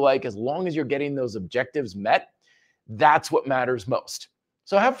schemes you like. As long as you're getting those objectives met, that's what matters most.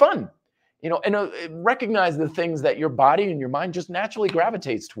 So have fun, and recognize the things that your body and your mind just naturally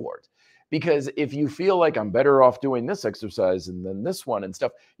gravitates towards. Because if you feel like, I'm better off doing this exercise and then this one and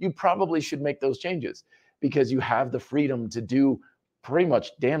stuff, you probably should make those changes, because you have the freedom to do pretty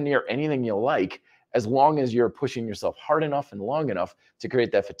much damn near anything you like. As long as you're pushing yourself hard enough and long enough to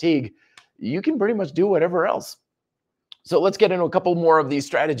create that fatigue, you can pretty much do whatever else. So let's get into a couple more of these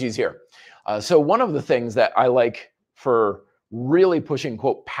strategies here. So one of the things that I like for really pushing,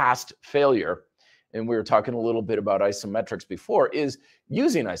 quote, past failure, and we were talking a little bit about isometrics before, is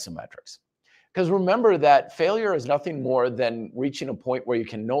using isometrics. Because remember that failure is nothing more than reaching a point where you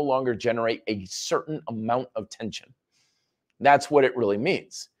can no longer generate a certain amount of tension. That's what it really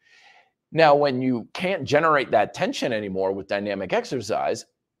means. Now, when you can't generate that tension anymore with dynamic exercise,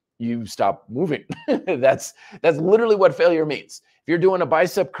 you stop moving. That's literally what failure means. If you're doing a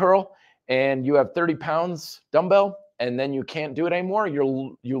bicep curl and you have 30 pounds dumbbell and then you can't do it anymore,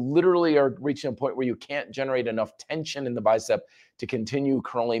 you literally are reaching a point where you can't generate enough tension in the bicep to continue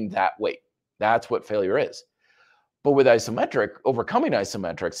curling that weight. That's what failure is. But with overcoming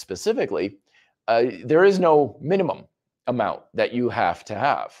isometrics specifically, there is no minimum amount that you have to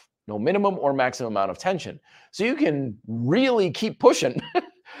have. No minimum or maximum amount of tension. So you can really keep pushing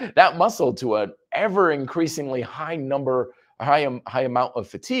that muscle to an ever increasingly high amount of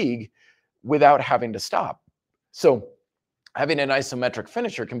fatigue without having to stop. So having an isometric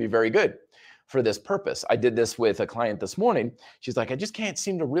finisher can be very good for this purpose. I did this with a client this morning. She's like, I just can't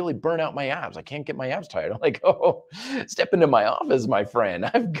seem to really burn out my abs. I can't get my abs tired. I'm like, oh, step into my office, my friend.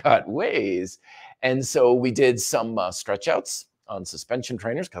 I've got ways. And so we did some stretch outs on suspension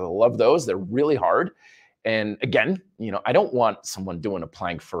trainers, because I love those. They're really hard. And again, I don't want someone doing a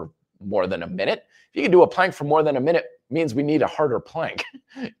plank for more than a minute. If you can do a plank for more than a minute, it means we need a harder plank.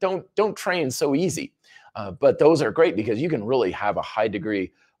 Don't train so easy. But those are great because you can really have a high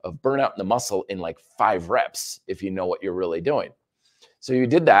degree of burnout in the muscle in like 5 reps if you know what you're really doing. So you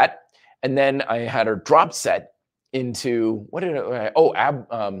did that. And then I had her drop set into,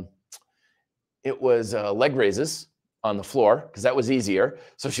 it was leg raises on the floor, because that was easier.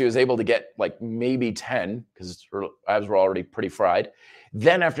 So she was able to get like maybe 10 because her abs were already pretty fried.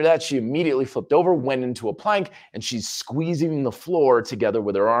 Then after that, she immediately flipped over, went into a plank, and she's squeezing the floor together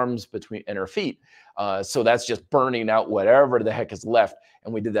with her arms between and her feet. So that's just burning out whatever the heck is left.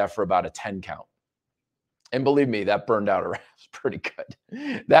 And we did that for about a 10 count. And believe me, that burned out her abs pretty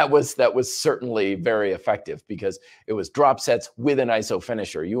good. That was certainly very effective because it was drop sets with an iso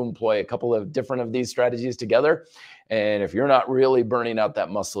finisher. You employ a couple of different of these strategies together, and if you're not really burning out that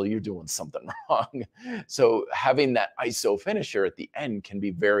muscle, you're doing something wrong. So having that iso finisher at the end can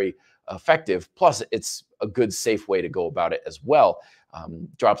be very effective. Plus, it's a good, safe way to go about it as well.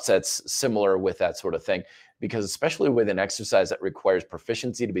 Drop sets similar with that sort of thing, because especially with an exercise that requires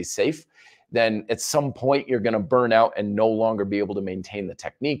proficiency to be safe, then at some point you're going to burn out and no longer be able to maintain the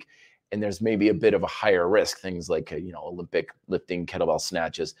technique. And there's maybe a bit of a higher risk, things like, Olympic lifting, kettlebell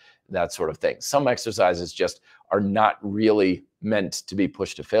snatches, that sort of thing. Some exercises just are not really meant to be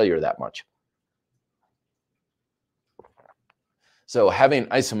pushed to failure that much. So having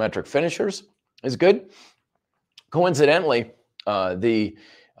isometric finishers is good. Coincidentally, the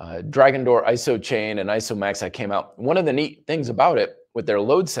Dragon Door ISO chain and ISOmax that came out, one of the neat things about it with their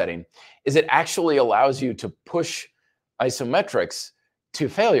load setting is it actually allows you to push isometrics to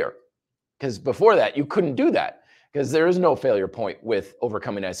failure. Because before that, you couldn't do that because there is no failure point with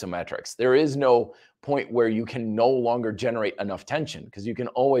overcoming isometrics. There is no point where you can no longer generate enough tension because you can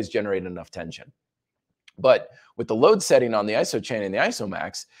always generate enough tension. But with the load setting on the ISO chain and the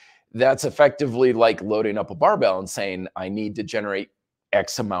ISOmax, that's effectively like loading up a barbell and saying, I need to generate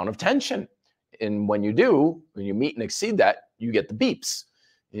X amount of tension. And when you do, when you meet and exceed that, you get the beeps.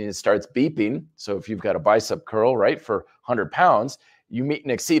 It starts beeping. So if you've got a bicep curl, right, for 100 pounds, you meet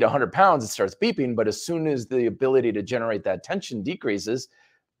and exceed 100 pounds, it starts beeping. But as soon as the ability to generate that tension decreases,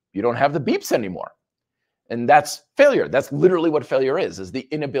 you don't have the beeps anymore. And that's failure. That's literally what failure is the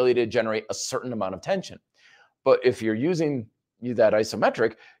inability to generate a certain amount of tension. But if you're using that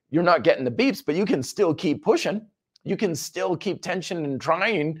isometric, you're not getting the beeps, but you can still keep pushing. You can still keep tension and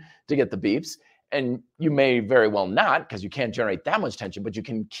trying to get the beeps. And you may very well not because you can't generate that much tension, but you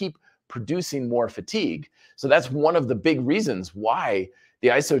can keep producing more fatigue. So that's one of the big reasons why the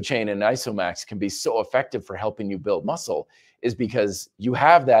ISO chain and ISOmax can be so effective for helping you build muscle is because you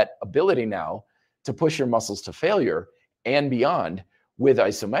have that ability now to push your muscles to failure and beyond with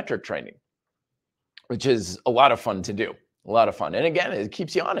isometric training, which is a lot of fun to do, a lot of fun. And again, it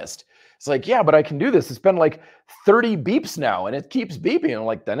keeps you honest. It's like, yeah, but I can do this. It's been like 30 beeps now and it keeps beeping. I'm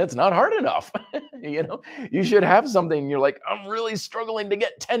like, then it's not hard enough. You know, you should have something. You're like, I'm really struggling to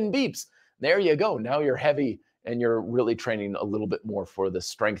get 10 beeps. There you go. Now you're heavy and you're really training a little bit more for the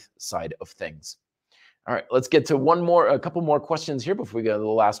strength side of things. All right, let's get to a couple more questions here before we go to the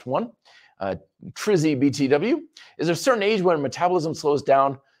last one. Trizzy BTW, is there a certain age when metabolism slows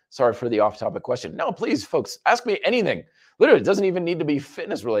down? Sorry for the off-topic question. No, please, folks, ask me anything. Literally, it doesn't even need to be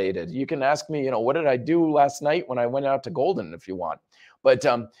fitness related. You can ask me, what did I do last night when I went out to Golden if you want. But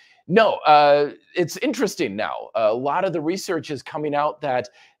no, it's interesting now. A lot of the research is coming out that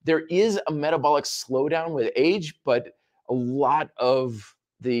there is a metabolic slowdown with age, but a lot of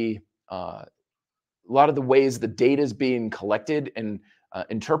the ways the data is being collected and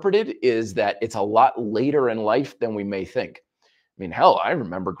interpreted is that it's a lot later in life than we may think. I mean, hell, I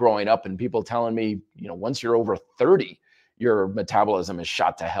remember growing up and people telling me, once you're over 30, your metabolism is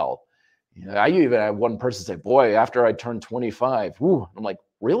shot to hell. I even had one person say, boy, after I turned 25, whoo, I'm like,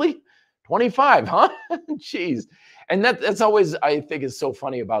 really? 25, huh? Jeez. And that's always, I think, is so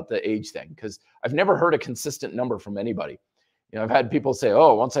funny about the age thing, because I've never heard a consistent number from anybody. I've had people say,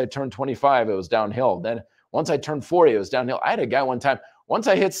 oh, once I turned 25, it was downhill. Then once I turned 40, it was downhill. I had a guy one time, once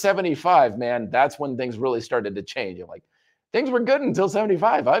I hit 75, man, that's when things really started to change. I'm like, things were good until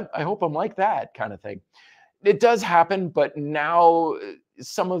 75. I hope I'm like that kind of thing. It does happen, but now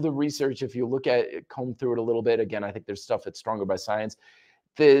some of the research, if you look at it, comb through it a little bit, again, I think there's stuff that's stronger by science,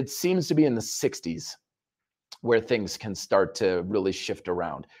 that it seems to be in the 60s where things can start to really shift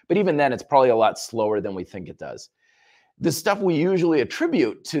around. But even then, it's probably a lot slower than we think it does. The stuff we usually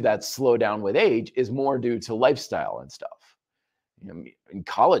attribute to that slowdown with age is more due to lifestyle and stuff. In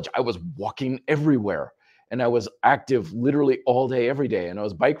college, I was walking everywhere and I was active literally all day, every day, and I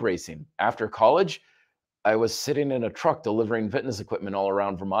was bike racing. After college, I was sitting in a truck delivering fitness equipment all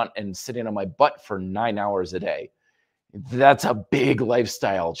around Vermont and sitting on my butt for 9 hours a day. That's a big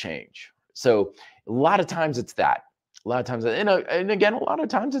lifestyle change. So a lot of times it's that. A lot of times, and again, a lot of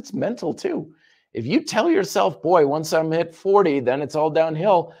times it's mental too. If you tell yourself, boy, once I'm hit 40, then it's all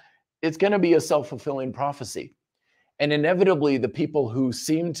downhill, it's going to be a self-fulfilling prophecy. And inevitably, the people who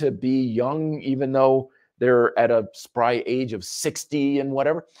seem to be young, even though they're at a spry age of 60 and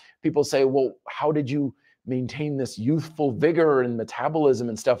whatever, people say, well, how did you maintain this youthful vigor and metabolism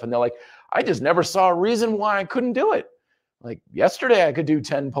and stuff? And they're like, I just never saw a reason why I couldn't do it. Like yesterday, I could do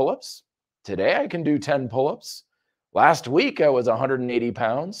 10 pull-ups. Today, I can do 10 pull-ups. Last week, I was 180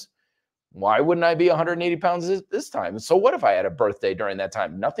 pounds. Why wouldn't I be 180 pounds this time? So what if I had a birthday during that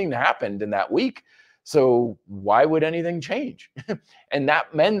time? Nothing happened in that week. So why would anything change? And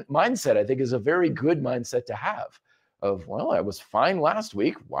that mindset, I think, is a very good mindset to have of, well, I was fine last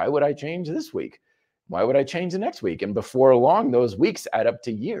week. Why would I change this week? Why would I change the next week? And before long, those weeks add up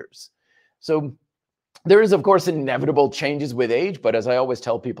to years. So there is, of course, inevitable changes with age. But as I always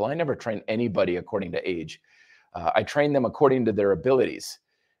tell people, I never train anybody according to age. I train them according to their abilities,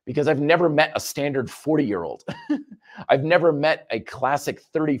 because I've never met a standard 40-year-old. I've never met a classic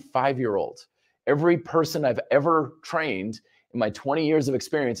 35-year-old. Every person I've ever trained in my 20 years of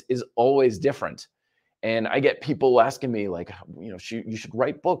experience is always different. And I get people asking me like, you should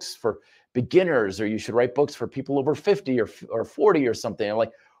write books for beginners, or you should write books for people over 50 or 40 or something. I'm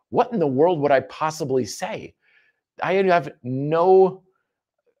like, what in the world would I possibly say? I have no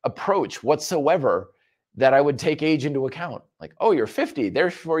approach whatsoever that I would take age into account. Like, oh, you're 50,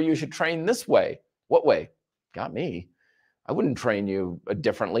 therefore you should train this way. What way? Got me. I wouldn't train you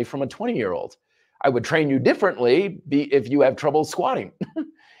differently from a 20-year-old. I would train you differently if you have trouble squatting.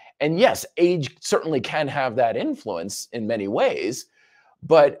 And yes, age certainly can have that influence in many ways,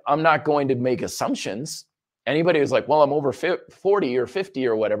 but I'm not going to make assumptions. Anybody who's like, well, I'm over 40 or 50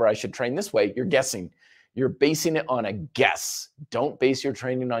 or whatever, I should train this way. You're guessing. You're basing it on a guess. Don't base your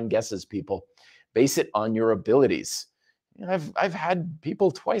training on guesses, people. Base it on your abilities. You know, I've had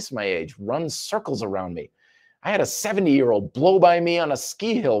people twice my age run circles around me. I had a 70-year-old blow by me on a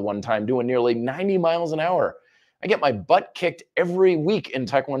ski hill one time doing nearly 90 miles an hour. I get my butt kicked every week in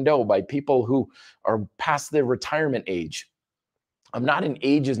Taekwondo by people who are past their retirement age. I'm not an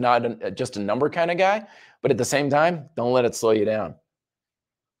age is not just a number kind of guy, but at the same time, don't let it slow you down.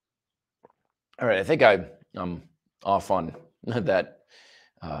 All right, I think I'm off on that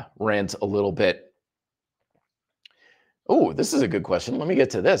rant a little bit. Oh, this is a good question. Let me get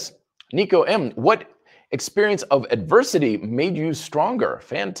to this. Nico M, what experience of adversity made you stronger?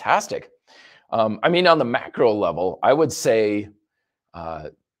 Fantastic. I mean, on the macro level, I would say,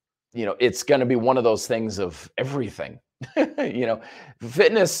 it's going to be one of those things of everything.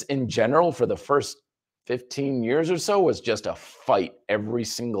 Fitness in general for the first 15 years or so was just a fight every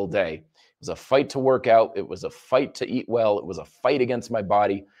single day. It was a fight to work out. It was a fight to eat well. It was a fight against my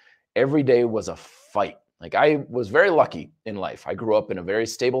body. Every day was a fight. Like, I was very lucky in life. I grew up in a very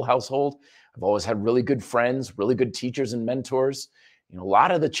stable household. I've always had really good friends, really good teachers and mentors. A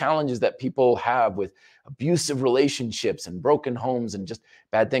lot of the challenges that people have with abusive relationships and broken homes and just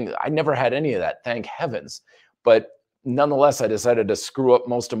bad things, I never had any of that, thank heavens. But nonetheless, I decided to screw up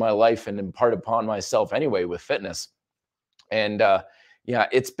most of my life and impart upon myself anyway with fitness. And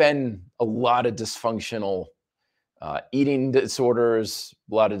it's been a lot of dysfunctional eating disorders,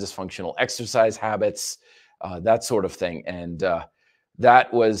 a lot of dysfunctional exercise habits, that sort of thing. And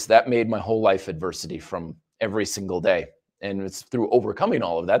that made my whole life adversity from every single day. And it's through overcoming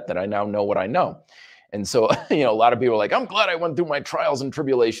all of that I now know what I know. And so, a lot of people are like, I'm glad I went through my trials and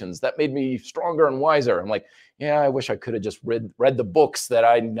tribulations. That made me stronger and wiser. I'm like, yeah, I wish I could have just read the books that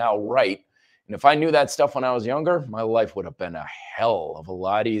I now write. And if I knew that stuff when I was younger, my life would have been a hell of a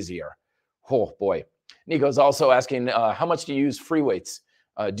lot easier. Oh, boy. Nico's also asking, how much do you use free weights?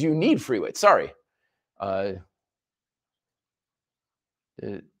 Do you need free weights? Sorry.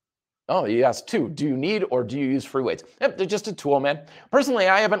 Oh, you asked too. Do you need or do you use free weights? Yep, they're just a tool, man. Personally,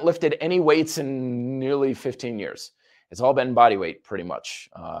 I haven't lifted any weights in nearly 15 years. It's all been body weight pretty much.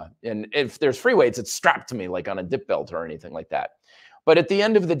 And if there's free weights, it's strapped to me like on a dip belt or anything like that. But at the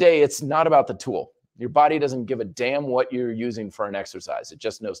end of the day, it's not about the tool. Your body doesn't give a damn what you're using for an exercise. It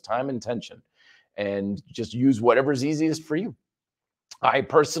just knows time and tension, and just use whatever's easiest for you. I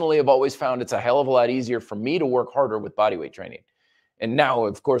personally have always found it's a hell of a lot easier for me to work harder with body weight training. And now,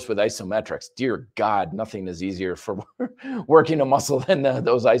 of course, with isometrics, dear God, nothing is easier for working a muscle than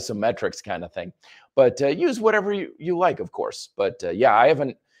those isometrics kind of thing. But use whatever you like, of course. But I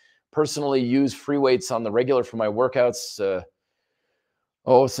haven't personally used free weights on the regular for my workouts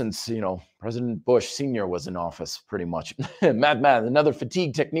since, President Bush Sr. was in office, pretty much. Matt, another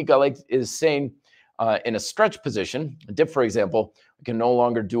fatigue technique I like is saying in a stretch position, a dip, for example, we can no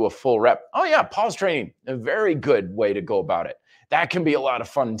longer do a full rep. Oh, yeah, pause training, a very good way to go about it. That can be a lot of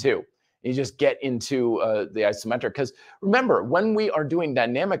fun too. You just get into the isometric, because remember, when we are doing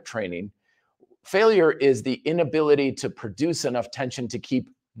dynamic training, failure is the inability to produce enough tension to keep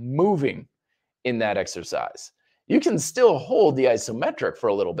moving in that exercise. You can still hold the isometric for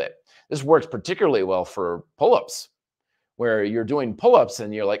a little bit. This works particularly well for pull-ups, where you're doing pull-ups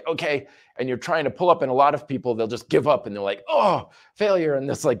and you're like, okay, and you're trying to pull up, and a lot of people, they'll just give up and they're like, oh, failure. And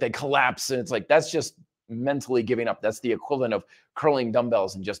it's like they collapse, and it's like, that's just mentally giving up. That's the equivalent of curling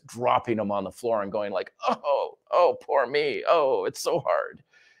dumbbells and just dropping them on the floor and going like, oh, poor me. Oh, it's so hard.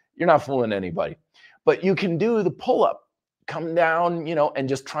 You're not fooling anybody. But you can do the pull-up, come down, and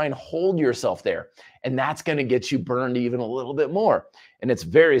just try and hold yourself there. And that's going to get you burned even a little bit more. And it's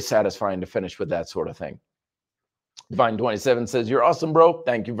very satisfying to finish with that sort of thing. Divine27 says, you're awesome, bro.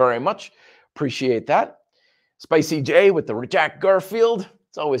 Thank you very much. Appreciate that. Spicy J with the Jack Garfield.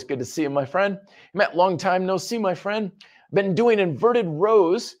 It's always good to see you, my friend. Matt, long time no see, my friend. Been doing inverted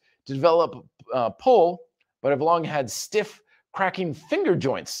rows to develop pull, but I've long had stiff, cracking finger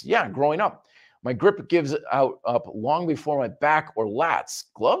joints. Yeah, growing up. My grip gives up long before my back or lats.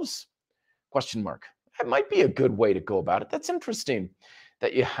 Gloves? Question mark. That might be a good way to go about it. That's interesting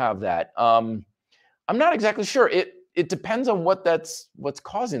that you have that. I'm not exactly sure. it depends on what's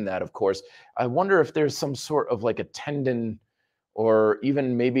causing that, of course. I wonder if there's some sort of like a tendon or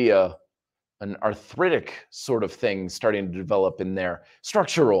even maybe an arthritic sort of thing starting to develop in there.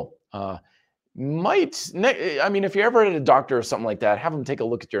 Structural. I mean, if you're ever at a doctor or something like that, have them take a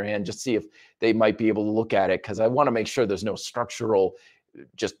look at your hand, just see if they might be able to look at it, because I want to make sure there's no structural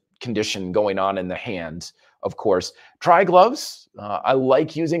just condition going on in the hand, of course. Try gloves. I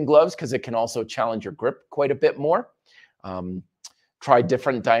like using gloves because it can also challenge your grip quite a bit more. Try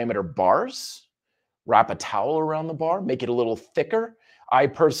different diameter bars. Wrap a towel around the bar, make it a little thicker. I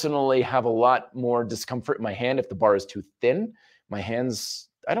personally have a lot more discomfort in my hand if the bar is too thin. My hands,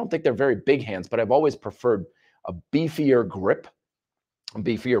 I don't think they're very big hands, but I've always preferred a beefier grip, a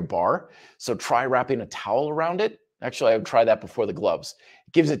beefier bar. So try wrapping a towel around it. Actually, I would try that before the gloves.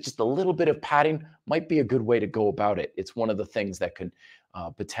 It gives it just a little bit of padding, might be a good way to go about it. It's one of the things that can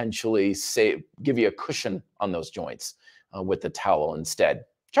potentially give you a cushion on those joints with the towel instead.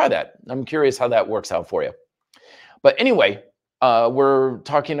 Try that. I'm curious how that works out for you. But anyway, we're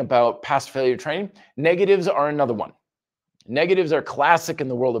talking about past failure training. Negatives are another one. Negatives are classic in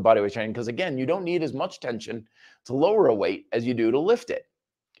the world of bodyweight training because, again, you don't need as much tension to lower a weight as you do to lift it,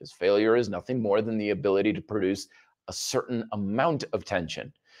 because failure is nothing more than the ability to produce a certain amount of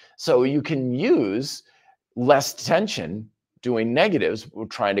tension. So you can use less tension doing negatives,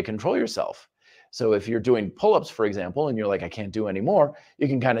 trying to control yourself. So if you're doing pull-ups, for example, and you're like, I can't do any more, you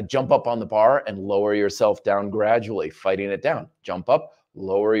can kind of jump up on the bar and lower yourself down gradually, fighting it down. Jump up,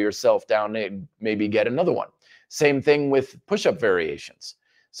 lower yourself down, maybe get another one. Same thing with push-up variations.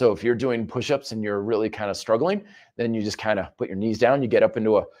 So if you're doing push-ups and you're really kind of struggling, then you just kind of put your knees down, you get up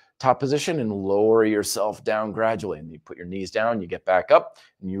into a top position and lower yourself down gradually. And you put your knees down, you get back up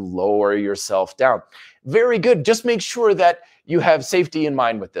and you lower yourself down. Very good. Just make sure that you have safety in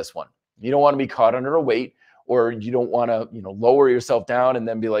mind with this one. You don't want to be caught under a weight, or you don't want to, lower yourself down and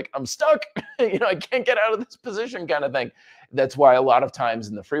then be like, I'm stuck. I can't get out of this position kind of thing. That's why a lot of times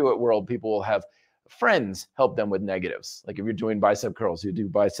in the free weight world, people will have friends help them with negatives. Like if you're doing bicep curls, you do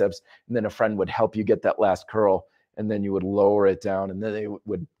biceps, and then a friend would help you get that last curl, and then you would lower it down, and then they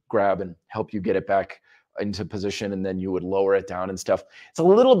would grab and help you get it back into position, and then you would lower it down and stuff. It's a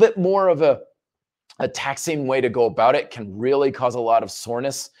little bit more of a taxing way to go about it. Can really cause a lot of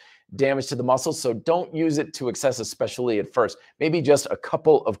soreness, damage to the muscles. So don't use it to excess, especially at first. Maybe just a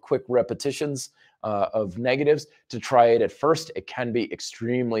couple of quick repetitions of negatives to try it at first. It can be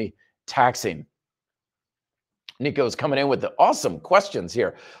extremely taxing. Nico's coming in with the awesome questions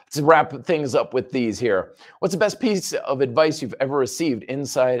here. Let's wrap things up with these here. What's the best piece of advice you've ever received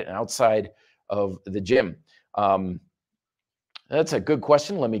inside and outside of the gym? That's a good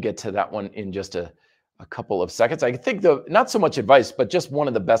question. Let me get to that one in just a couple of seconds. I think not so much advice, but just one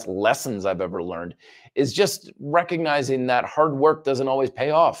of the best lessons I've ever learned is just recognizing that hard work doesn't always pay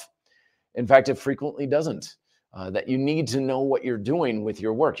off. In fact, it frequently doesn't. That you need to know what you're doing with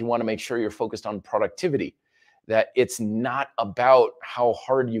your work. You want to make sure you're focused on productivity, that it's not about how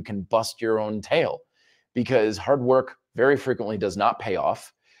hard you can bust your own tail, because hard work very frequently does not pay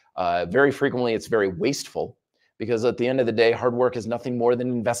off. Very frequently, it's very wasteful, because at the end of the day, hard work is nothing more than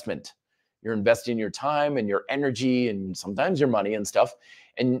investment. You're investing your time and your energy and sometimes your money and stuff.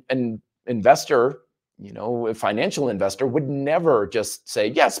 And an investor, a financial investor would never just say,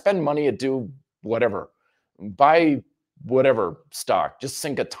 yeah, spend money and do whatever, buy whatever stock, just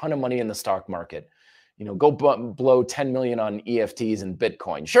sink a ton of money in the stock market, go blow 10 million on EFTs and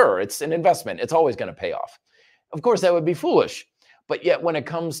Bitcoin. Sure, it's an investment. It's always going to pay off. Of course, that would be foolish. But yet when it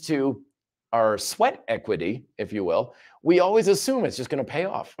comes to our sweat equity, if you will, we always assume it's just going to pay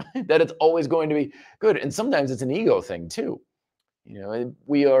off, that it's always going to be good. And sometimes it's an ego thing too.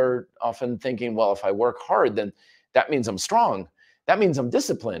 We are often thinking, well, if I work hard, then that means I'm strong. That means I'm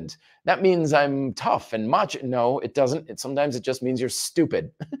disciplined. That means I'm tough and macho. No, it doesn't. Sometimes it just means you're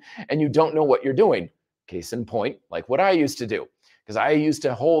stupid and you don't know what you're doing. Case in point, like what I used to do, because I used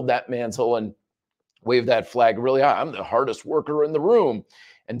to hold that mantle and wave that flag really high. I'm the hardest worker in the room,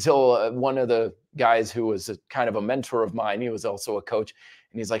 until one of the guys who was kind of a mentor of mine, he was also a coach,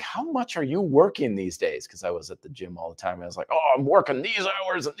 and he's like, how much are you working these days? Because I was at the gym all the time. And I was like, oh, I'm working these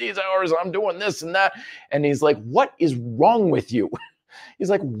hours and these hours. I'm doing this and that. And he's like, what is wrong with you? He's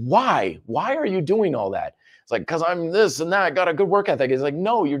like, why? Why are you doing all that? It's like, because I'm this and that. I got a good work ethic. He's like,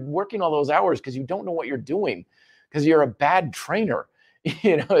 no, you're working all those hours because you don't know what you're doing, because you're a bad trainer.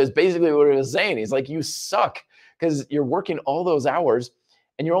 Is basically what he was saying. He's like, you suck because you're working all those hours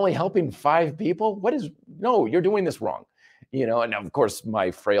and you're only helping 5 people. No, you're doing this wrong. And of course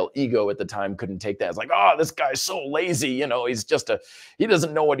my frail ego at the time couldn't take that. It's like, oh, this guy's so lazy, he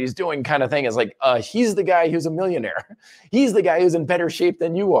doesn't know what he's doing kind of thing. It's like, he's the guy who's a millionaire. He's the guy who's in better shape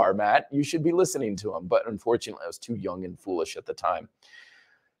than you are, Matt. You should be listening to him. But unfortunately, I was too young and foolish at the time.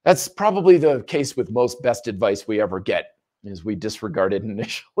 That's probably the case with most best advice we ever get, is we disregard it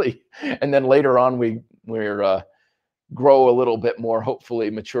initially. And then later on, we're grow a little bit more, hopefully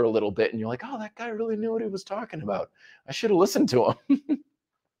mature a little bit. And you're like, oh, that guy really knew what he was talking about. I should have listened to him.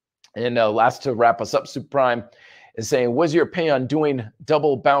 And last to wrap us up, Super Prime is saying, what's your opinion on doing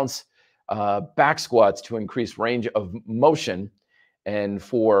double bounce back squats to increase range of motion? And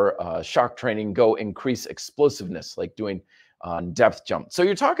for shock training, go increase explosiveness, like doing on depth jump. So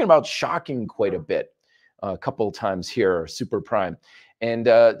you're talking about shocking quite a bit, a couple of times here, Super Prime. And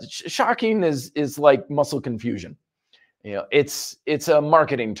shocking is like muscle confusion. It's a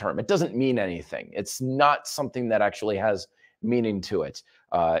marketing term. It doesn't mean anything. It's not something that actually has meaning to it.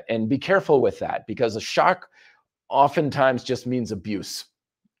 And be careful with that, because a shock oftentimes just means abuse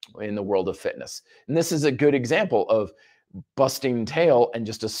in the world of fitness. And this is a good example of busting tail and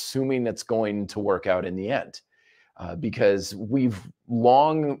just assuming it's going to work out in the end. Because we've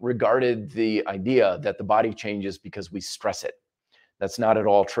long regarded the idea that the body changes because we stress it. That's not at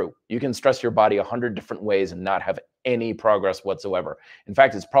all true. You can stress your body 100 different ways and not have any progress whatsoever. In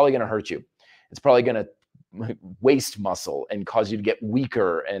fact, it's probably going to hurt you. It's probably going to waste muscle and cause you to get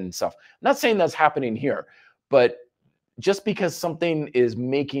weaker and stuff. I'm not saying that's happening here, but just because something is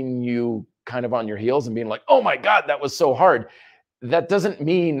making you kind of on your heels and being like, oh my God, that was so hard, that doesn't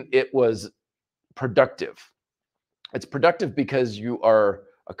mean it was productive. It's productive because you are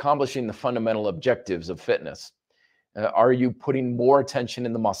accomplishing the fundamental objectives of fitness. Are you putting more attention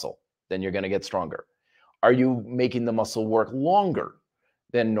in the muscle? Then you're going to get stronger. Are you making the muscle work longer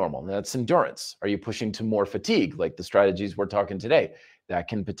than normal? That's endurance. Are you pushing to more fatigue, like the strategies we're talking today? That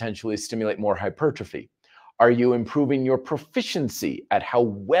can potentially stimulate more hypertrophy. Are you improving your proficiency at how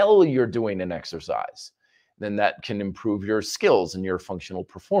well you're doing an exercise? Then that can improve your skills and your functional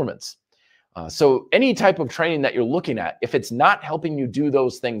performance. So any type of training that you're looking at, if it's not helping you do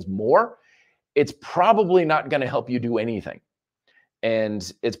those things more, it's probably not going to help you do anything.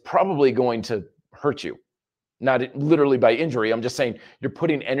 And it's probably going to hurt you. Not literally by injury. I'm just saying you're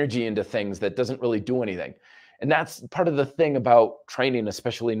putting energy into things that doesn't really do anything. And that's part of the thing about training,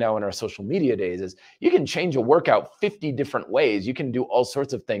 especially now in our social media days, is you can change a workout 50 different ways. You can do all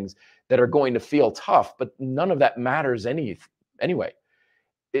sorts of things that are going to feel tough, but none of that matters anyway.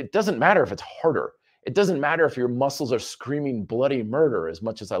 It doesn't matter if it's harder. It doesn't matter if your muscles are screaming bloody murder, as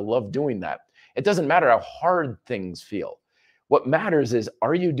much as I love doing that. It doesn't matter how hard things feel. What matters is,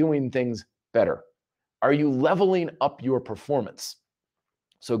 are you doing things better? Are you leveling up your performance?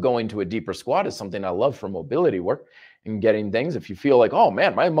 So going to a deeper squat is something I love for mobility work and getting things. If you feel like, oh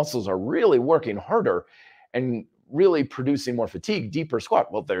man, my muscles are really working harder and really producing more fatigue, deeper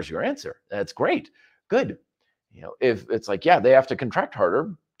squat. Well, there's your answer. That's great. Good. If it's like, yeah, they have to contract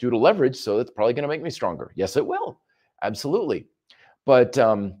harder due to leverage, so it's probably going to make me stronger. Yes, it will. Absolutely. But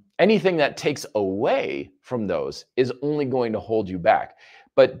anything that takes away from those is only going to hold you back.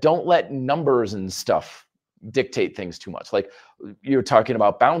 But don't let numbers and stuff dictate things too much. Like you're talking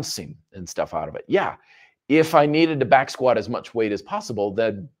about bouncing and stuff out of it. Yeah, if I needed to back squat as much weight as possible,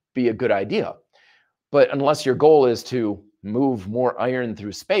 that'd be a good idea. But unless your goal is to move more iron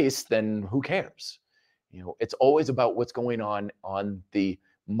through space, then who cares? It's always about what's going on the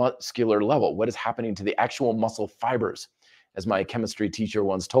muscular level. What is happening to the actual muscle fibers? As my chemistry teacher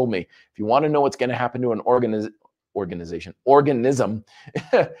once told me, if you want to know what's going to happen to an organism,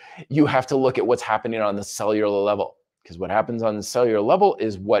 you have to look at what's happening on the cellular level, because what happens on the cellular level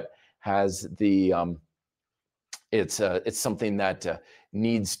is what has the it's something that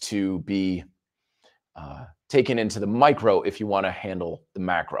needs to be taken into the micro if you want to handle the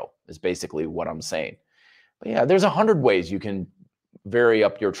macro, is basically what I'm saying. But yeah, there's 100 ways you can vary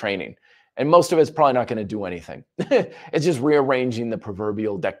up your training, and most of it's probably not going to do anything. It's just rearranging the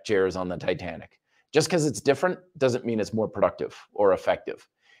proverbial deck chairs on the Titanic. Just because it's different doesn't mean it's more productive or effective.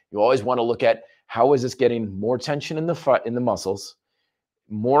 You always want to look at, how is this getting more tension in the muscles,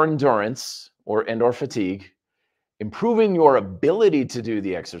 more endurance or fatigue, improving your ability to do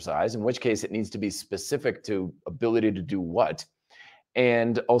the exercise, in which case it needs to be specific to ability to do what,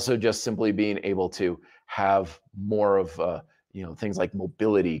 and also just simply being able to have more of things like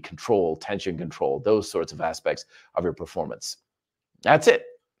mobility control, tension control, those sorts of aspects of your performance. That's it.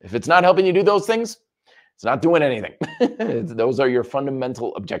 If it's not helping you do those things, it's not doing anything. Those are your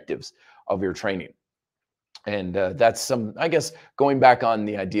fundamental objectives of your training. And that's some, I guess, going back on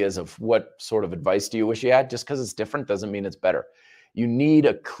the ideas of what sort of advice do you wish you had? Just because it's different doesn't mean it's better. You need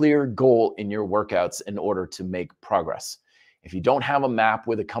a clear goal in your workouts in order to make progress. If you don't have a map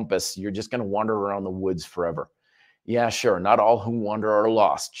with a compass, you're just going to wander around the woods forever. Yeah, sure. Not all who wander are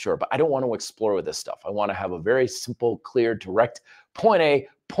lost, sure. But I don't want to explore with this stuff. I want to have a very simple, clear, direct point A,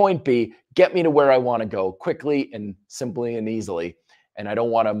 point B, get me to where I want to go quickly and simply and easily. And I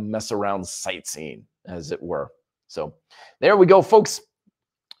don't want to mess around sightseeing, as it were. So there we go, folks.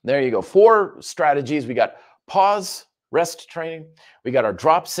 There you go. 4 strategies. We got pause, rest training. We got our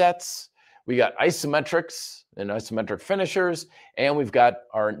drop sets. We got isometrics and isometric finishers. And we've got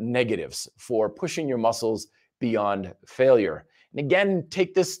our negatives for pushing your muscles beyond failure. And again,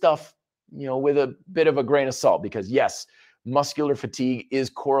 take this stuff, with a bit of a grain of salt, because yes, muscular fatigue is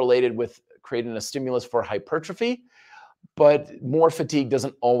correlated with creating a stimulus for hypertrophy, but more fatigue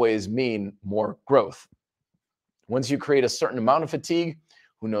doesn't always mean more growth. Once you create a certain amount of fatigue,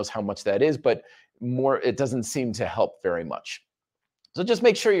 who knows how much that is, but it doesn't seem to help very much. So just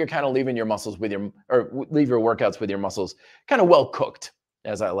make sure you're kind of leaving your muscles leave your workouts with your muscles kind of well cooked,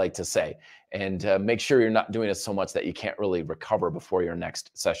 as I like to say, and make sure you're not doing it so much that you can't really recover before your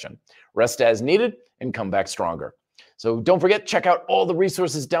next session. Rest as needed and come back stronger. So don't forget, check out all the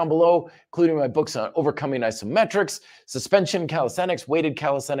resources down below, including my books on overcoming isometrics, suspension calisthenics, weighted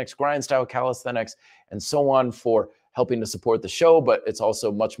calisthenics, grind style calisthenics, and so on, for helping to support the show. But it's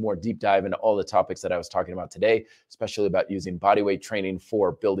also much more deep dive into all the topics that I was talking about today, especially about using bodyweight training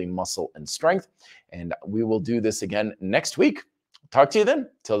for building muscle and strength. And we will do this again next week. Talk to you then.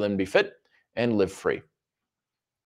 Till then, be fit and live free.